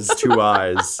Eyes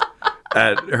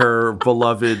at her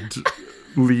beloved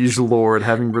liege lord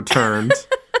having returned.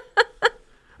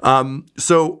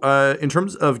 So in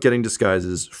terms of getting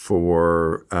disguises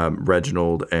for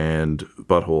Reginald and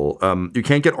Butthole, you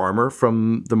can't get armor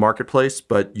from the marketplace,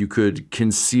 but you could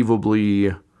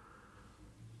conceivably...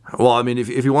 Well, I mean, if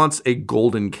he wants a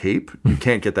golden cape, you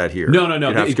can't get that here. No.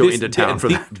 You'd have to go into town for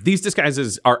that. These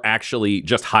disguises are actually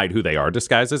just hide who they are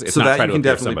disguises. It's So not that try you to can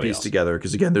appear definitely somebody piece else. together.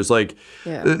 Because again, there's like...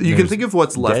 Yeah. you can think of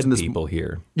what's left Dead in this... people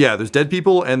here. Yeah, there's dead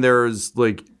people, and there's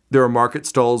like... There are market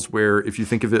stalls where, if you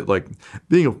think of it like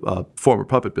being a former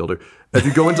puppet builder, if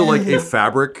you go into like a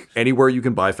fabric, anywhere you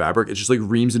can buy fabric, it's just like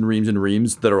reams and reams and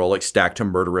reams that are all like stacked to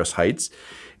murderous heights.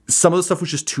 Some of the stuff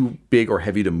was just too big or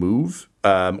heavy to move,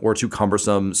 or too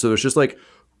cumbersome. So there's just like,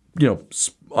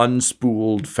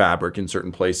 unspooled fabric in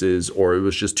certain places, or it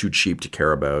was just too cheap to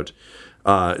care about.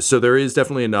 So there is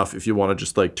definitely enough if you want to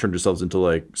just like turn yourselves into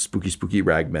like spooky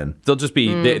ragmen. They'll just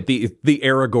be the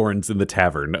Aragorns in the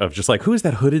tavern of just like, who is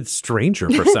that hooded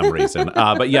stranger for some reason?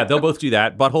 But yeah, they'll both do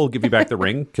that. Butthole will give you back the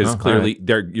ring because clearly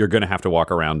you're going to have to walk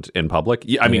around in public.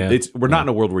 I mean, we're not in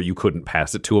a world where you couldn't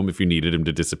pass it to him if you needed him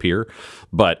to disappear.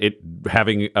 But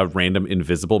having a random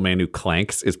invisible man who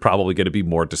clanks is probably going to be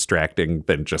more distracting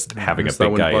than just having a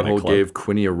big guy in a Butthole cloak. gave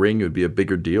Quinny a ring, it would be a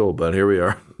bigger deal. But here we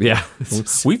are. Yeah.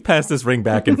 We've passed this ring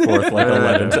back and forth like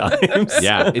 11 times.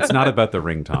 Yeah, it's not about the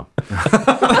ring, Tom.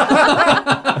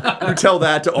 You tell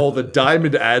that to all the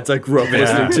diamond ads I grew up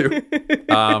listening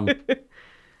to.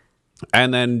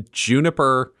 And then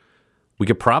Juniper, we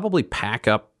could probably pack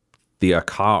up the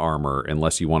Akka armor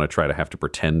unless you want to try to have to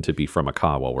pretend to be from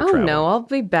Akka while we're traveling. No, I'll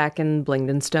be back in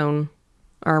Blingdenstone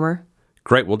armor.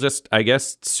 Great. We'll just, I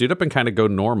guess, suit up and kind of go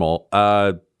normal.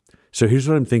 So here's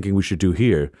what I'm thinking we should do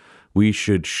here. We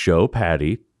should show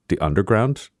Patty the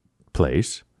underground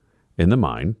place in the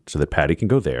mine so that Patty can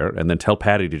go there, and then tell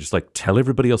Patty to just like tell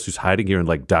everybody else who's hiding here and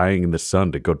like dying in the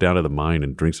sun to go down to the mine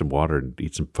and drink some water and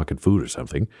eat some fucking food or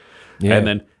something. Yeah. And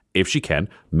then if she can,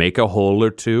 make a hole or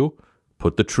two,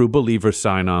 put the True Believer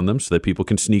sign on them so that people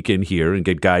can sneak in here and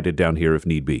get guided down here if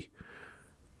need be.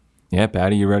 Yeah,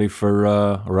 Patty, you ready for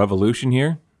a revolution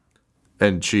here?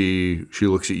 And she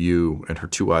looks at you, and her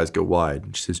two eyes go wide,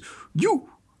 and she says, You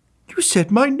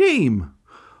said my name.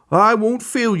 I won't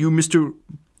fail you, Mr.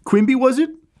 Quimby, was it?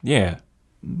 Yeah.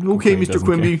 Okay, He Mr. doesn't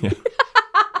Quimby. care.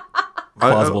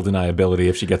 Plausible deniability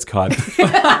if she gets caught.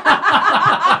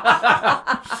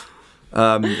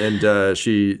 And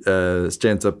she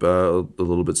stands up a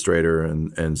little bit straighter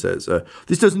and says,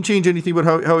 This doesn't change anything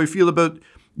about how I feel about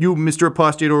you, Mr.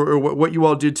 Apostate, or what you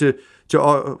all did to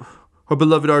our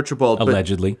beloved Archibald.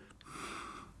 Allegedly.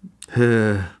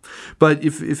 But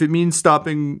if it means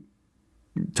stopping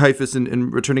Typhus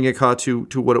and returning Akka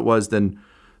to what it was, then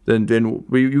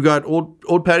you got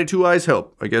old Patty Two Eyes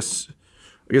help. I guess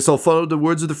I'll follow the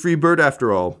words of the free bird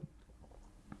after all.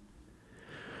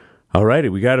 All righty,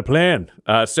 we got a plan.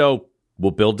 So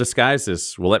we'll build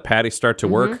disguises. We'll let Patty start to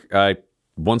work.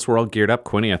 Once we're all geared up,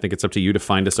 Quinny, I think it's up to you to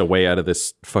find us a way out of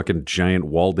this fucking giant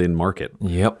walled-in market.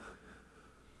 Yep.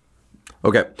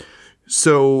 Okay,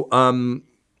 so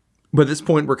by this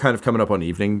point we're kind of coming up on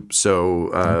evening. So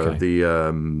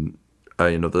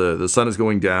the sun is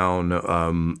going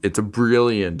down. It's a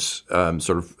brilliant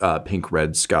sort of pink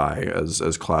red sky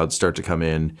as clouds start to come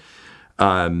in.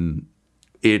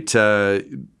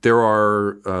 There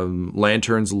are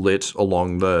lanterns lit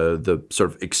along the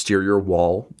sort of exterior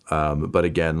wall, but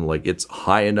again, like it's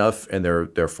high enough and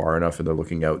they're far enough and they're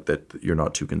looking out that you're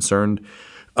not too concerned.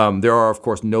 There are, of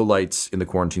course, no lights in the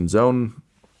quarantine zone.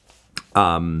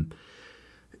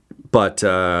 But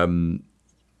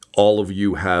all of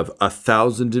you have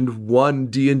 1,001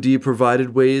 D&D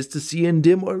provided ways to see in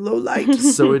dim or low light,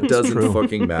 so it doesn't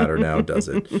fucking matter now, does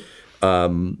it?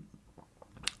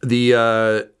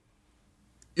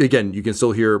 Again, you can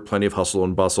still hear plenty of hustle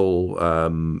and bustle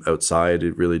outside.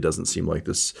 It really doesn't seem like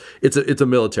this. It's a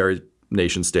military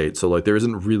nation state, so like there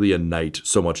isn't really a night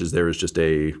so much as there is just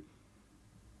a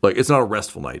like it's not a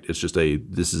restful night. It's just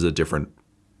this is a different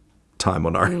time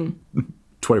on our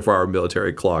 24-hour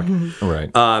military clock.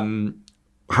 Right.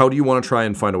 How do you want to try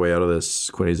and find a way out of this,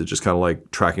 Quinny? Is it just kind of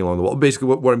like tracking along the wall? Basically,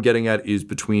 what I'm getting at is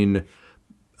between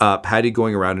Patty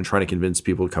going around and trying to convince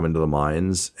people to come into the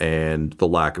mines and the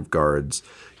lack of guards,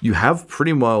 you have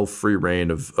pretty well free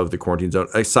reign of the quarantine zone,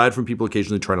 aside from people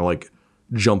occasionally trying to like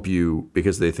jump you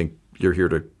because they think you're here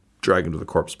to drag into the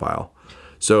corpse pile.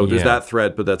 So there's that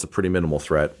threat, but that's a pretty minimal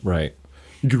threat. Right.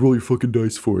 You can roll your fucking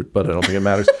dice for it, but I don't think it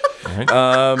matters. Right.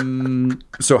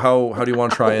 So how do you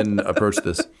want to try and approach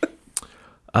this?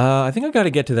 I think I got to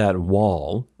get to that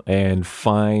wall and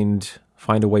find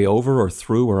a way over or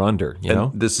through or under. You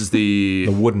know, this is the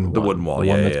wooden wall. The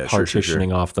one that's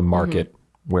partitioning off the market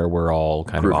where we're all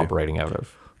kind of operating out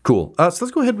of. Cool. So let's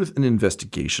go ahead with an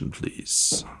investigation,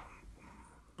 please.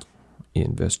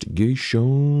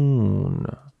 Investigation.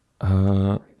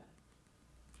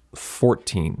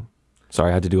 14.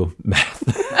 Sorry, I had to do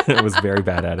math. I was very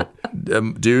bad at it.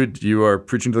 Dude, you are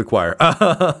preaching to the choir.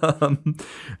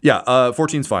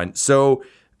 14's fine. So,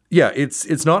 yeah,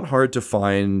 it's not hard to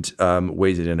find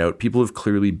ways in and out. People have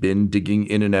clearly been digging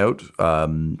in and out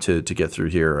to get through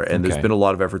here, and there's been a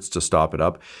lot of efforts to stop it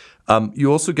up. You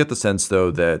also get the sense,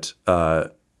 though, that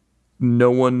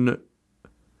no one...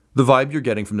 The vibe you're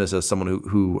getting from this as someone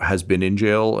who has been in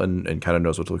jail and kind of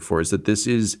knows what to look for is that this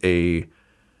is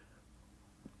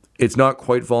it's not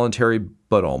quite voluntary,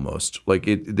 but almost. Like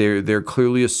they're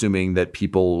clearly assuming that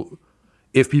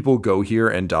if people go here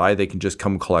and die, they can just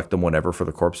come collect them whenever for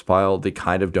the corpse pile. They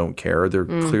kind of don't care. They're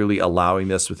clearly allowing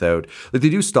this without like they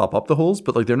do stop up the holes,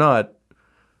 but like they're not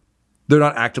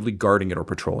actively guarding it or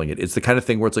patrolling it. It's the kind of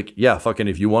thing where it's like, yeah, fucking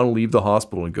if you want to leave the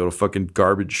hospital and go to fucking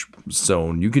garbage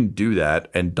zone, you can do that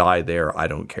and die there. I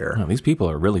don't care. Oh, these people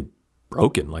are really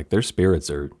broken. Like their spirits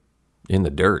are in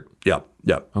the dirt. Yeah.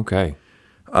 Okay.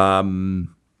 And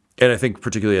I think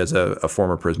particularly as a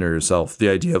former prisoner yourself, the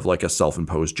idea of like a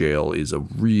self-imposed jail is a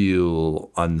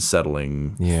real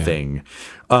unsettling thing.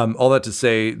 All that to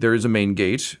say, there is a main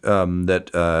gate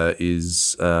that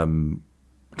is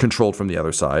controlled from the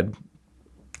other side.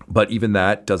 But even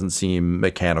that doesn't seem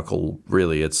mechanical,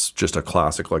 really. It's just a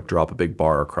classic, like, drop a big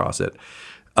bar across it.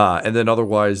 And then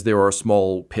otherwise, there are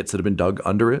small pits that have been dug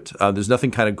under it. There's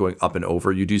nothing kind of going up and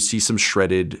over. You do see some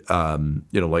shredded,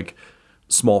 like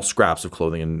small scraps of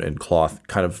clothing and cloth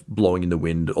kind of blowing in the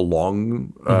wind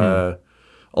along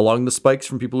the spikes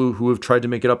from people who have tried to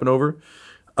make it up and over.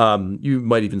 You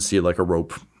might even see like a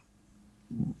rope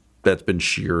that's been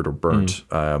sheared or burnt.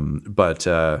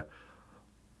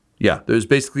 There's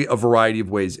basically a variety of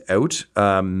ways out.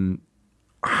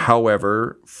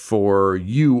 However, for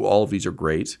you, all of these are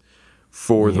great.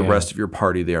 For the rest of your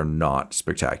party, they are not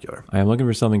spectacular. I am looking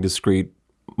for something discreet,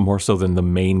 more so than the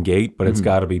main gate, but it's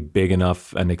got to be big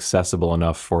enough and accessible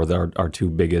enough for our two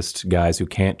biggest guys who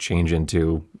can't change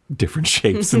into different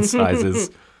shapes and sizes.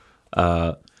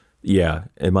 Am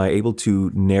I able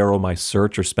to narrow my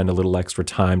search or spend a little extra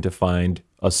time to find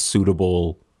a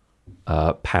suitable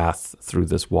path through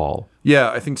this wall?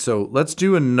 Yeah, I think so. Let's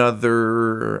do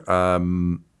another...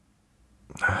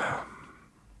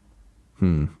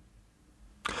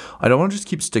 I don't want to just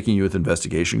keep sticking you with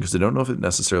investigation because I don't know if it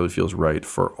necessarily feels right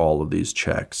for all of these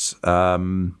checks.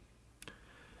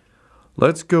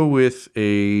 Let's go with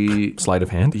a... Sleight of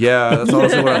hand? Yeah, that's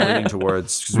honestly what I'm leaning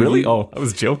towards. Really? I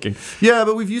was joking. Yeah,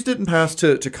 but we've used it in past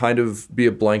to kind of be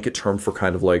a blanket term for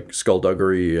kind of like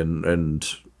skullduggery and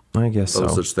I guess so.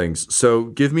 Such things. So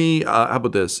give me, how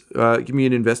about this? Give me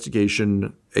an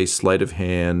investigation, a sleight of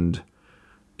hand,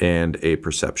 and a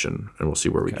perception, and we'll see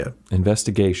where we get.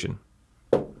 Investigation.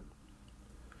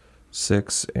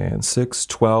 6 and 6,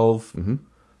 12. Mm-hmm.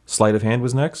 Sleight of hand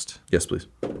was next. Yes, please.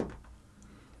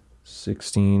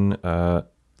 16,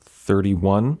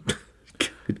 31.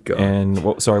 Good God. And,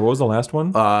 what was the last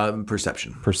one?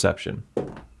 Perception. Perception.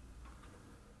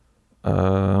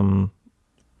 A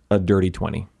dirty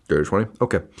 20. Dirty 20?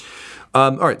 Okay.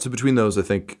 All right, so between those, I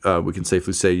think we can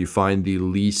safely say you find the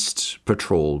least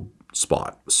patrolled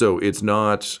spot. So there's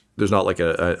not like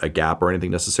a gap or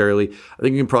anything necessarily. I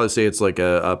think you can probably say it's like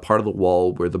a part of the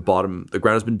wall where the ground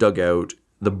has been dug out.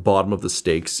 the bottom of the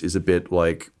stakes is a bit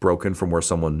like broken from where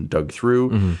someone dug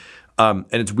through. And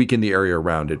it's weakened the area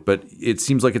around it, but it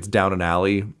seems like it's down an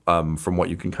alley from what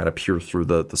you can kind of peer through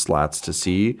the slats to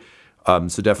see.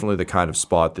 So definitely the kind of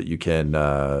spot that you can,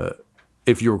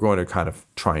 if you were going to kind of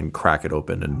try and crack it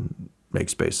open and make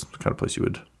space, the kind of place you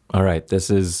would. All right, this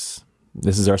is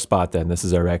our spot then. This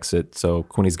is our exit. So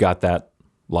Quinny's got that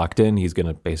locked in. He's going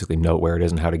to basically note where it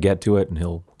is and how to get to it, and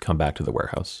he'll come back to the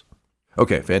warehouse.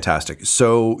 Okay, fantastic.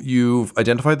 So you've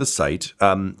identified the site.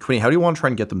 Quinny, how do you want to try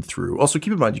and get them through? Also,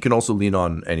 keep in mind, you can also lean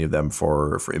on any of them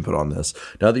for input on this.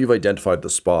 Now that you've identified the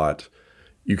spot,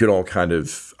 you can all kind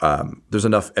of, there's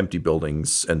enough empty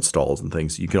buildings and stalls and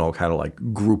things. You can all kind of like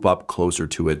group up closer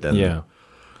to it than. Yeah.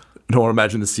 I don't want to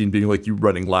imagine the scene being like you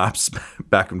running laps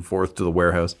back and forth to the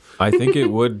warehouse. I think it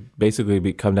would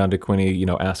basically come down to Quinny,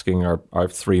 asking our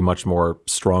three much more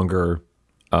stronger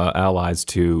allies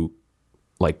to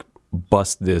like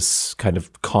bust this kind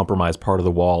of compromised part of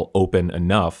the wall open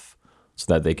enough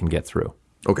so that they can get through.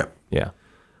 Okay. Yeah.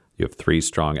 You have 3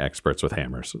 strong experts with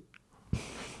hammers.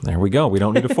 There we go. We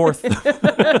don't need a fourth.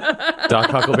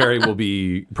 Doc Huckleberry will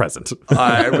be present.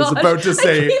 I was about to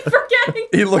say, Keep forgetting.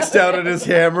 he looks down at his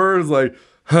hammer, is like,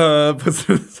 yeah,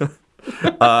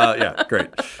 great.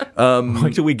 Why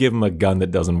do we give him a gun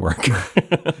that doesn't work?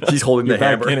 He's holding the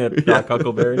Back hammer. in it, Doc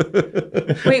Huckleberry.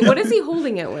 Wait, what is he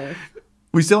holding it with?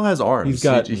 He still has arms. He's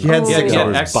got- he had Oh. 6 Yeah,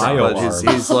 arms. extra but arms.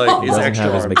 He's like, his Doesn't extra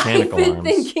have his arms. mechanical I've been arms.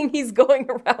 thinking he's going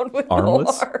around with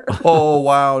Armless? no arms. Oh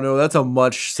wow, no, that's a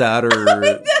much sadder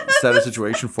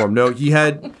situation for him. No, he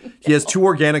has 2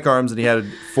 organic arms and he had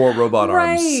 4 robot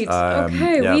Right. arms.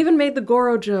 Okay. Yeah. We even made the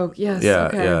Goro joke. Yes. Yeah,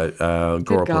 okay. yeah.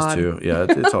 Goro plus God. 2. Yeah,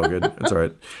 it's all good. It's all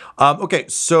right. Okay,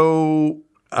 so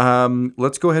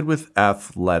let's go ahead with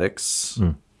athletics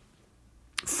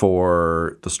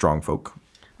for the strong folk.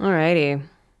 Alrighty.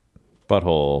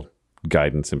 Butthole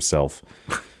guidance himself.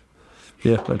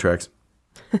 Yeah, that tracks.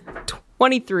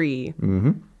 23.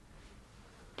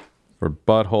 For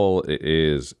Butthole, it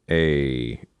is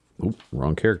a... Oop,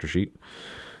 wrong character sheet.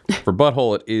 For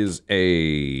Butthole, it is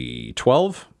a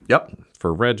 12. Yep.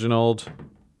 For Reginald,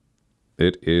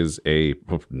 it is a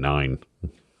 9.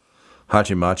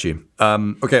 Hachimachi.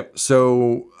 Okay,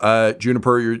 so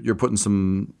Juniper, you're putting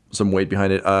some weight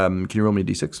behind it. Can you roll me a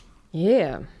d6?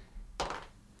 Yeah.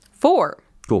 4.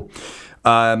 Cool.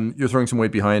 You're throwing some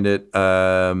weight behind it,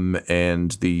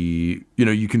 and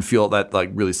you can feel that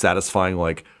like really satisfying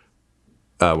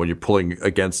when you're pulling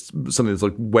against something that's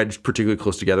like wedged particularly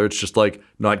close together. It's just like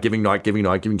not giving,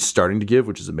 starting to give,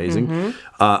 which is amazing.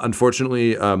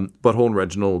 Unfortunately, Butthole and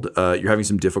Reginald, you're having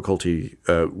some difficulty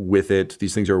with it.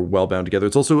 These things are well bound together.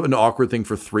 It's also an awkward thing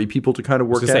for 3 people to kind of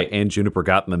work I was going at. to say, and Juniper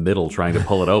got in the middle trying to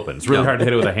pull it open. It's really hard to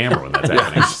hit it with a hammer when that's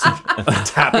happening.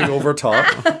 Tapping over top.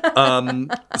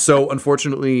 So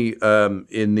unfortunately,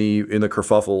 in the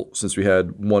kerfuffle, since we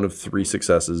had 1 of 3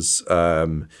 successes,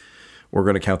 we're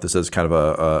going to count this as kind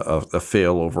of a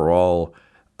fail overall.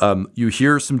 You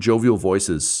hear some jovial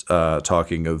voices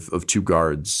talking of 2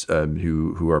 guards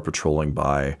who are patrolling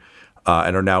by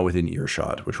and are now within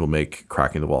earshot, which will make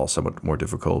cracking the wall somewhat more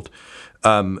difficult.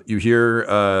 You hear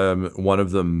one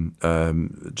of them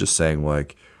just saying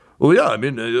like, "Well, yeah, I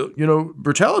mean,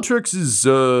 Brutalatrix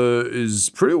is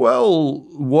pretty well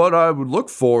what I would look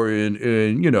for in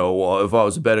if I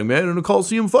was a betting man and a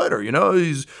Coliseum fighter.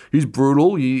 He's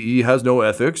brutal. He has no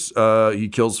ethics. He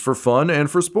kills for fun and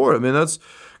for sport. I mean, that's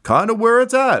kind of where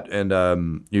it's at."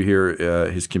 And you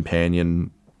hear his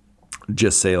companion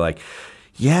just say like,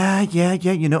 "Yeah.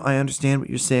 I understand what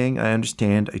you're saying. I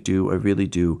understand. I do. I really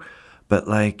do. But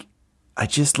like, I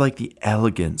just like the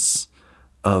elegance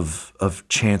of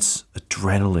Chance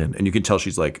adrenaline." And you can tell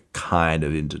she's like kind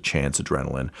of into Chance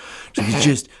adrenaline. So it's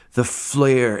just the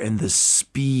flair and the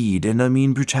speed. And I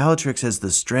mean, Brutalatrix has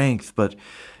the strength, but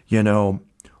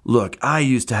look, I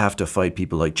used to have to fight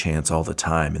people like Chance all the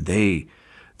time, and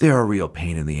they're a real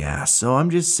pain in the ass. So I'm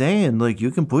just saying, like,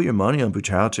 you can put your money on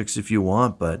Brutalatrix if you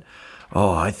want, but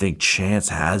I think Chance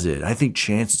has it. I think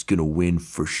Chance is gonna win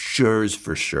for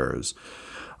sures.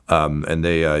 And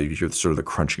they you hear sort of the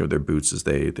crunching of their boots as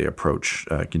they approach,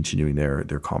 continuing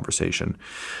their conversation.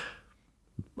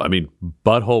 I mean,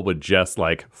 Butthole would just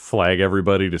like flag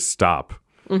everybody to stop,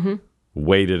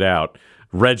 wait it out.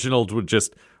 Reginald would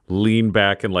just lean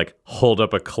back and like hold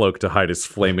up a cloak to hide his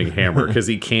flaming hammer because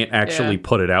he can't actually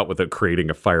put it out without creating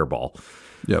a fireball.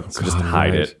 Yeah, So just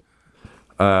hide it.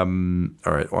 All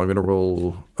right. Well, I'm gonna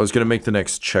roll. I was gonna make the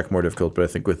next check more difficult, but I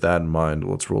think with that in mind,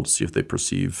 let's roll to see if they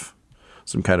perceive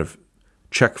some kind of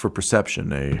check for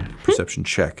perception, a perception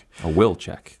check. A will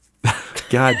check.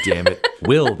 God damn it.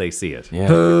 Will they see it?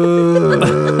 Yeah.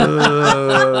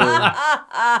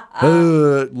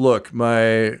 Look,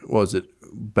 what was it?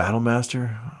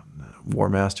 Battlemaster? War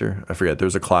Master? I forget.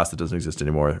 There's a class that doesn't exist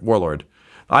anymore. Warlord.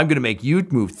 I'm going to make you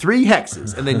move 3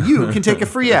 hexes, and then you can take a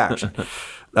free action.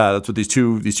 That's what these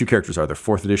two characters are. They're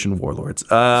 4th edition warlords.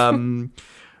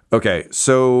 Okay,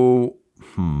 so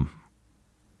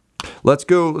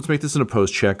let's make this an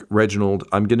opposed check. Reginald,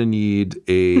 I'm going to need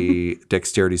a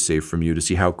dexterity save from you to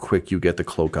see how quick you get the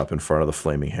cloak up in front of the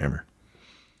flaming hammer.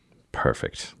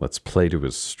 Perfect. Let's play to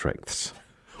his strengths.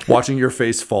 Watching your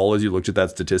face fall as you looked at that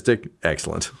statistic,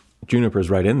 excellent. Juniper's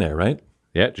right in there, right?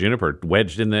 Yeah, Juniper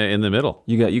wedged in the middle.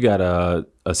 You got a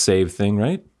save thing,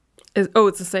 right?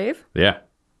 It's a save? Yeah.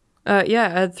 Yeah,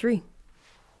 add 3.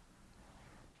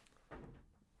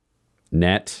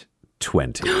 Net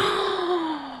 20.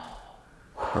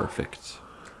 Perfect.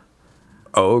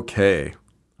 Okay.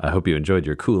 I hope you enjoyed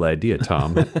your cool idea,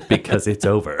 Tom, because it's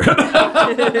over.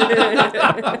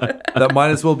 That might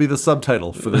as well be the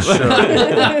subtitle for the show.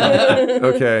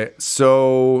 Okay,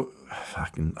 so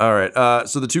all right.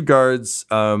 So the 2 guards,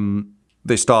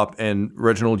 they stop, and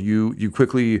Reginald, you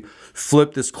quickly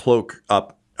flip this cloak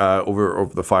up over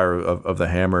the fire of the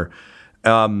hammer,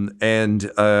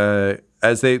 and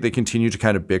as they continue to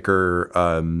kind of bicker,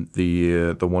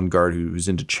 the one guard who's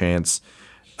into chance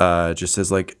just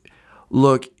says like,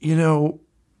 look,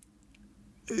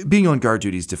 being on guard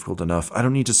duty is difficult enough. I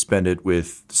don't need to spend it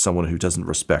with someone who doesn't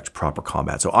respect proper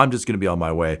combat. So I'm just going to be on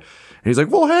my way. And he's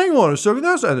like, well, hang on a second.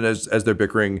 And then as they're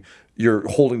bickering, you're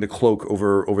holding the cloak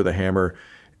over the hammer,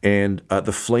 and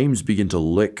the flames begin to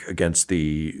lick against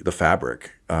the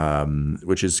fabric,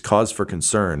 which is cause for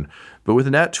concern. But with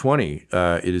a nat 20,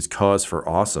 it is cause for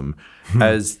awesome,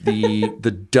 as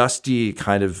the dusty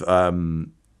kind of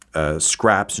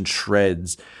scraps and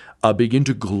shreds begin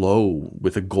to glow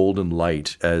with a golden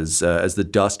light as the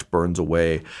dust burns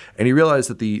away. And you realize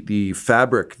that the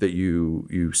fabric that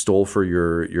you stole for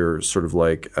your sort of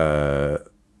like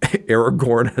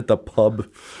Aragorn at the pub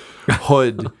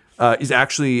hood is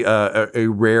actually a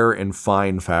rare and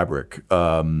fine fabric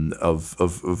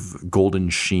of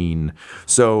golden sheen.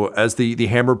 So as the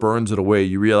hammer burns it away,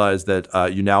 you realize that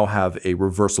you now have a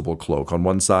reversible cloak. On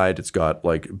one side, it's got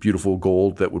like beautiful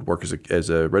gold that would work as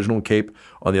a Reginald cape.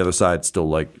 On the other side, still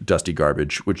like dusty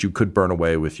garbage, which you could burn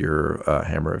away with your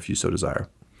hammer if you so desire.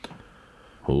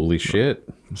 Holy shit.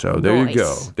 So there you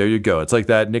go. There you go. It's like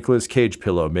that Nicolas Cage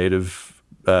pillow made of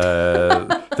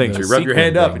things. You rub your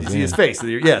hand up and you see his face.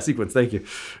 Sequence. Thank you.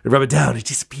 You rub it down, it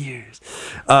disappears.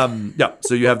 So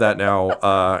you have that now,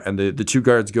 and the 2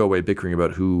 guards go away bickering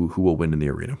about who will win in the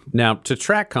arena. Now, to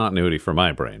track continuity for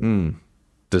my brain,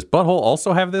 does Butthole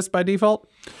also have this by default?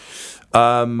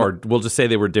 Or we'll just say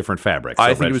they were different fabrics.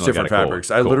 I think it was different fabrics.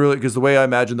 Cool. Literally, because the way I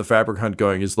imagine the fabric hunt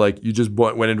going is like you just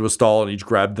went into a stall and each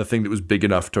grabbed the thing that was big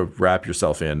enough to wrap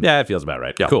yourself in. Yeah, it feels about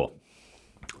right. Yeah. Cool.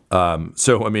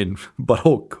 So, I mean,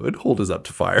 Butthole could hold us up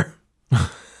to fire.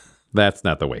 That's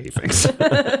not the way he thinks.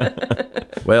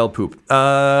 Well, poop.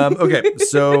 Okay,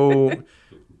 so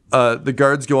the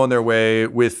guards go on their way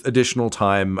with additional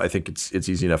time. I think it's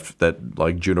easy enough that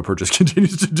like Juniper just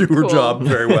continues to do her job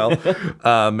very well.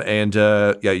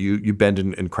 You bend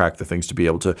and crack the things to be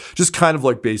able to just kind of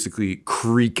like basically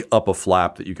creak up a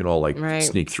flap that you can all like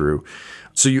sneak through.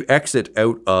 So you exit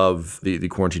out of the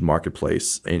quarantine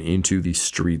marketplace and into the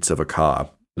streets of Akka.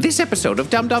 This episode of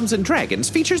Dum Dums and Dragons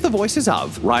features the voices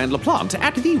of Ryan LaPlante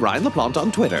at the Ryan LaPlante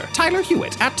on Twitter, Tyler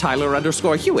Hewitt at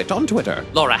Tyler_Hewitt on Twitter,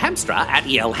 Laura Hamstra at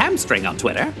EL Hamstring on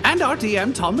Twitter, and our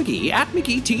DM Tom McGee at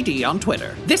McGeeTD on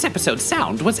Twitter. This episode's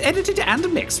sound was edited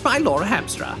and mixed by Laura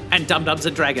Hamstra, and Dum Dums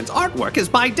and Dragons artwork is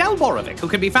by Del Borovic, who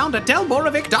can be found at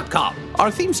delborovic.com.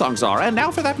 Our theme songs are And Now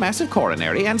for That Massive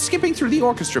Coronary and Skipping Through the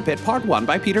Orchestra Pit Part 1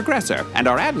 by Peter Gresser, and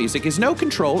our ad music is No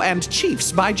Control and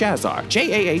Chiefs by Jazzar,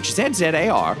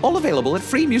 JAHZZAR, all available at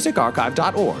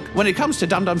freemusicarchive.org. When it comes to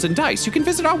Dum Dums and Dice, you can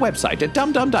visit our website at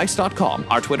dumdumdice.com.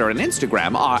 Our Twitter and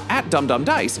Instagram are at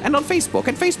dumdumdice, and on Facebook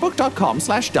at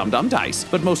facebook.com/dumdumdice.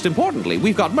 But most importantly,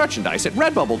 we've got merchandise at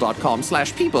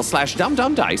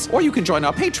redbubble.com/people/dumdumdice, or you can join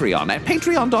our Patreon at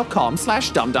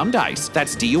patreon.com/dumdumdice.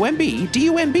 That's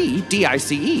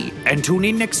DUMBDICE. And tune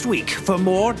in next week for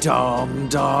more Dum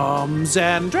Dums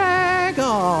and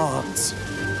Dragons.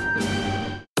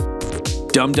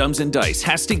 Dum Dums and Dice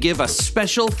has to give a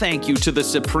special thank you to the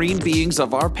supreme beings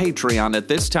of our Patreon at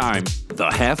this time.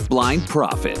 The Half-Blind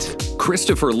Prophet,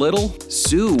 Christopher Little,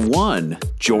 Sue One,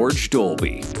 George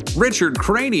Dolby, Richard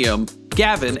Cranium,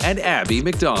 Gavin and Abby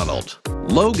McDonald,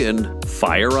 Logan,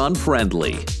 Fire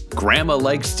Unfriendly, Grandma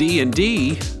Likes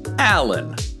D&D,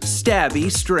 Alan, Stabby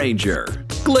Stranger,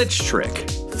 Glitch Trick,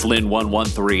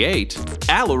 Flynn1138,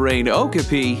 Alarain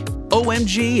Okapi,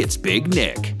 OMG, it's Big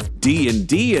Nick,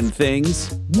 D&D and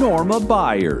Things, Norma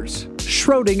Byers,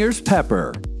 Schrodinger's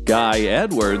Pepper, Guy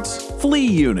Edwards, Flea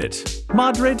Unit,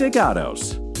 Madre de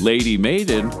Gatos, Lady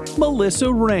Maiden,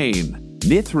 Melissa Rain,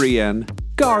 Nithrian,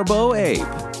 Garbo Ape,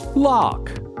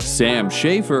 Locke, Sam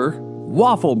Schaefer,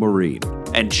 Waffle Marine,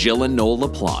 and Jill and Noel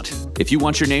LaPlante. If you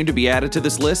want your name to be added to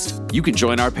this list, you can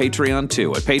join our Patreon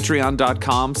too at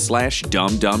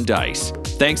patreon.com/dumdumdice.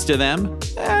 Thanks to them,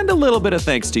 and a little bit of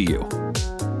thanks to you.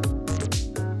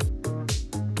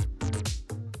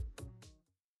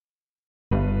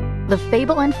 The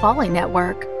Fable and Folly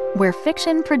Network, where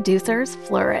fiction producers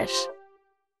flourish.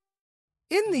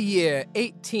 In the year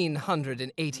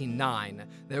 1889,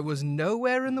 there was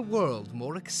nowhere in the world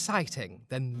more exciting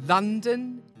than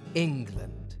London,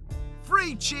 England.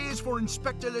 3 cheers for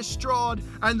Inspector Lestrade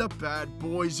and the bad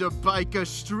boys of Baker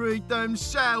Street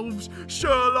themselves,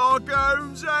 Sherlock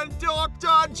Holmes and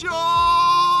Dr.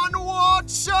 John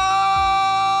Watson!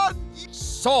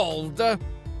 Solved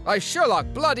by Sherlock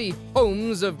Bloody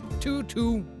Holmes of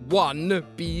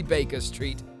 221B Baker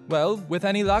Street. Well, with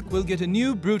any luck, we'll get a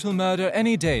new brutal murder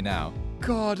any day now.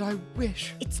 God, I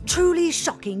wish. It's truly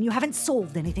shocking you haven't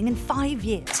solved anything in 5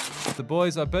 years. The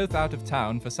boys are both out of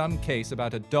town for some case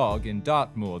about a dog in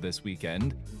Dartmoor this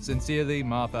weekend. Sincerely,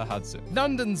 Martha Hudson.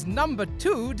 London's number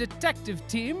 2 detective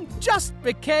team just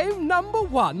became number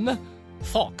 1.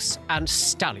 Fox and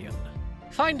Stallion.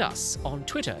 Find us on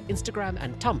Twitter, Instagram,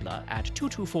 and Tumblr at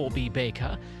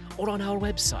 224bbaker or on our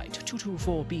website,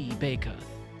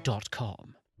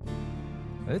 224bbaker.com.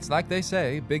 It's like they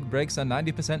say, big breaks are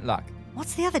 90% luck.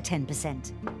 What's the other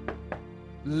 10%?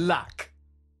 Luck.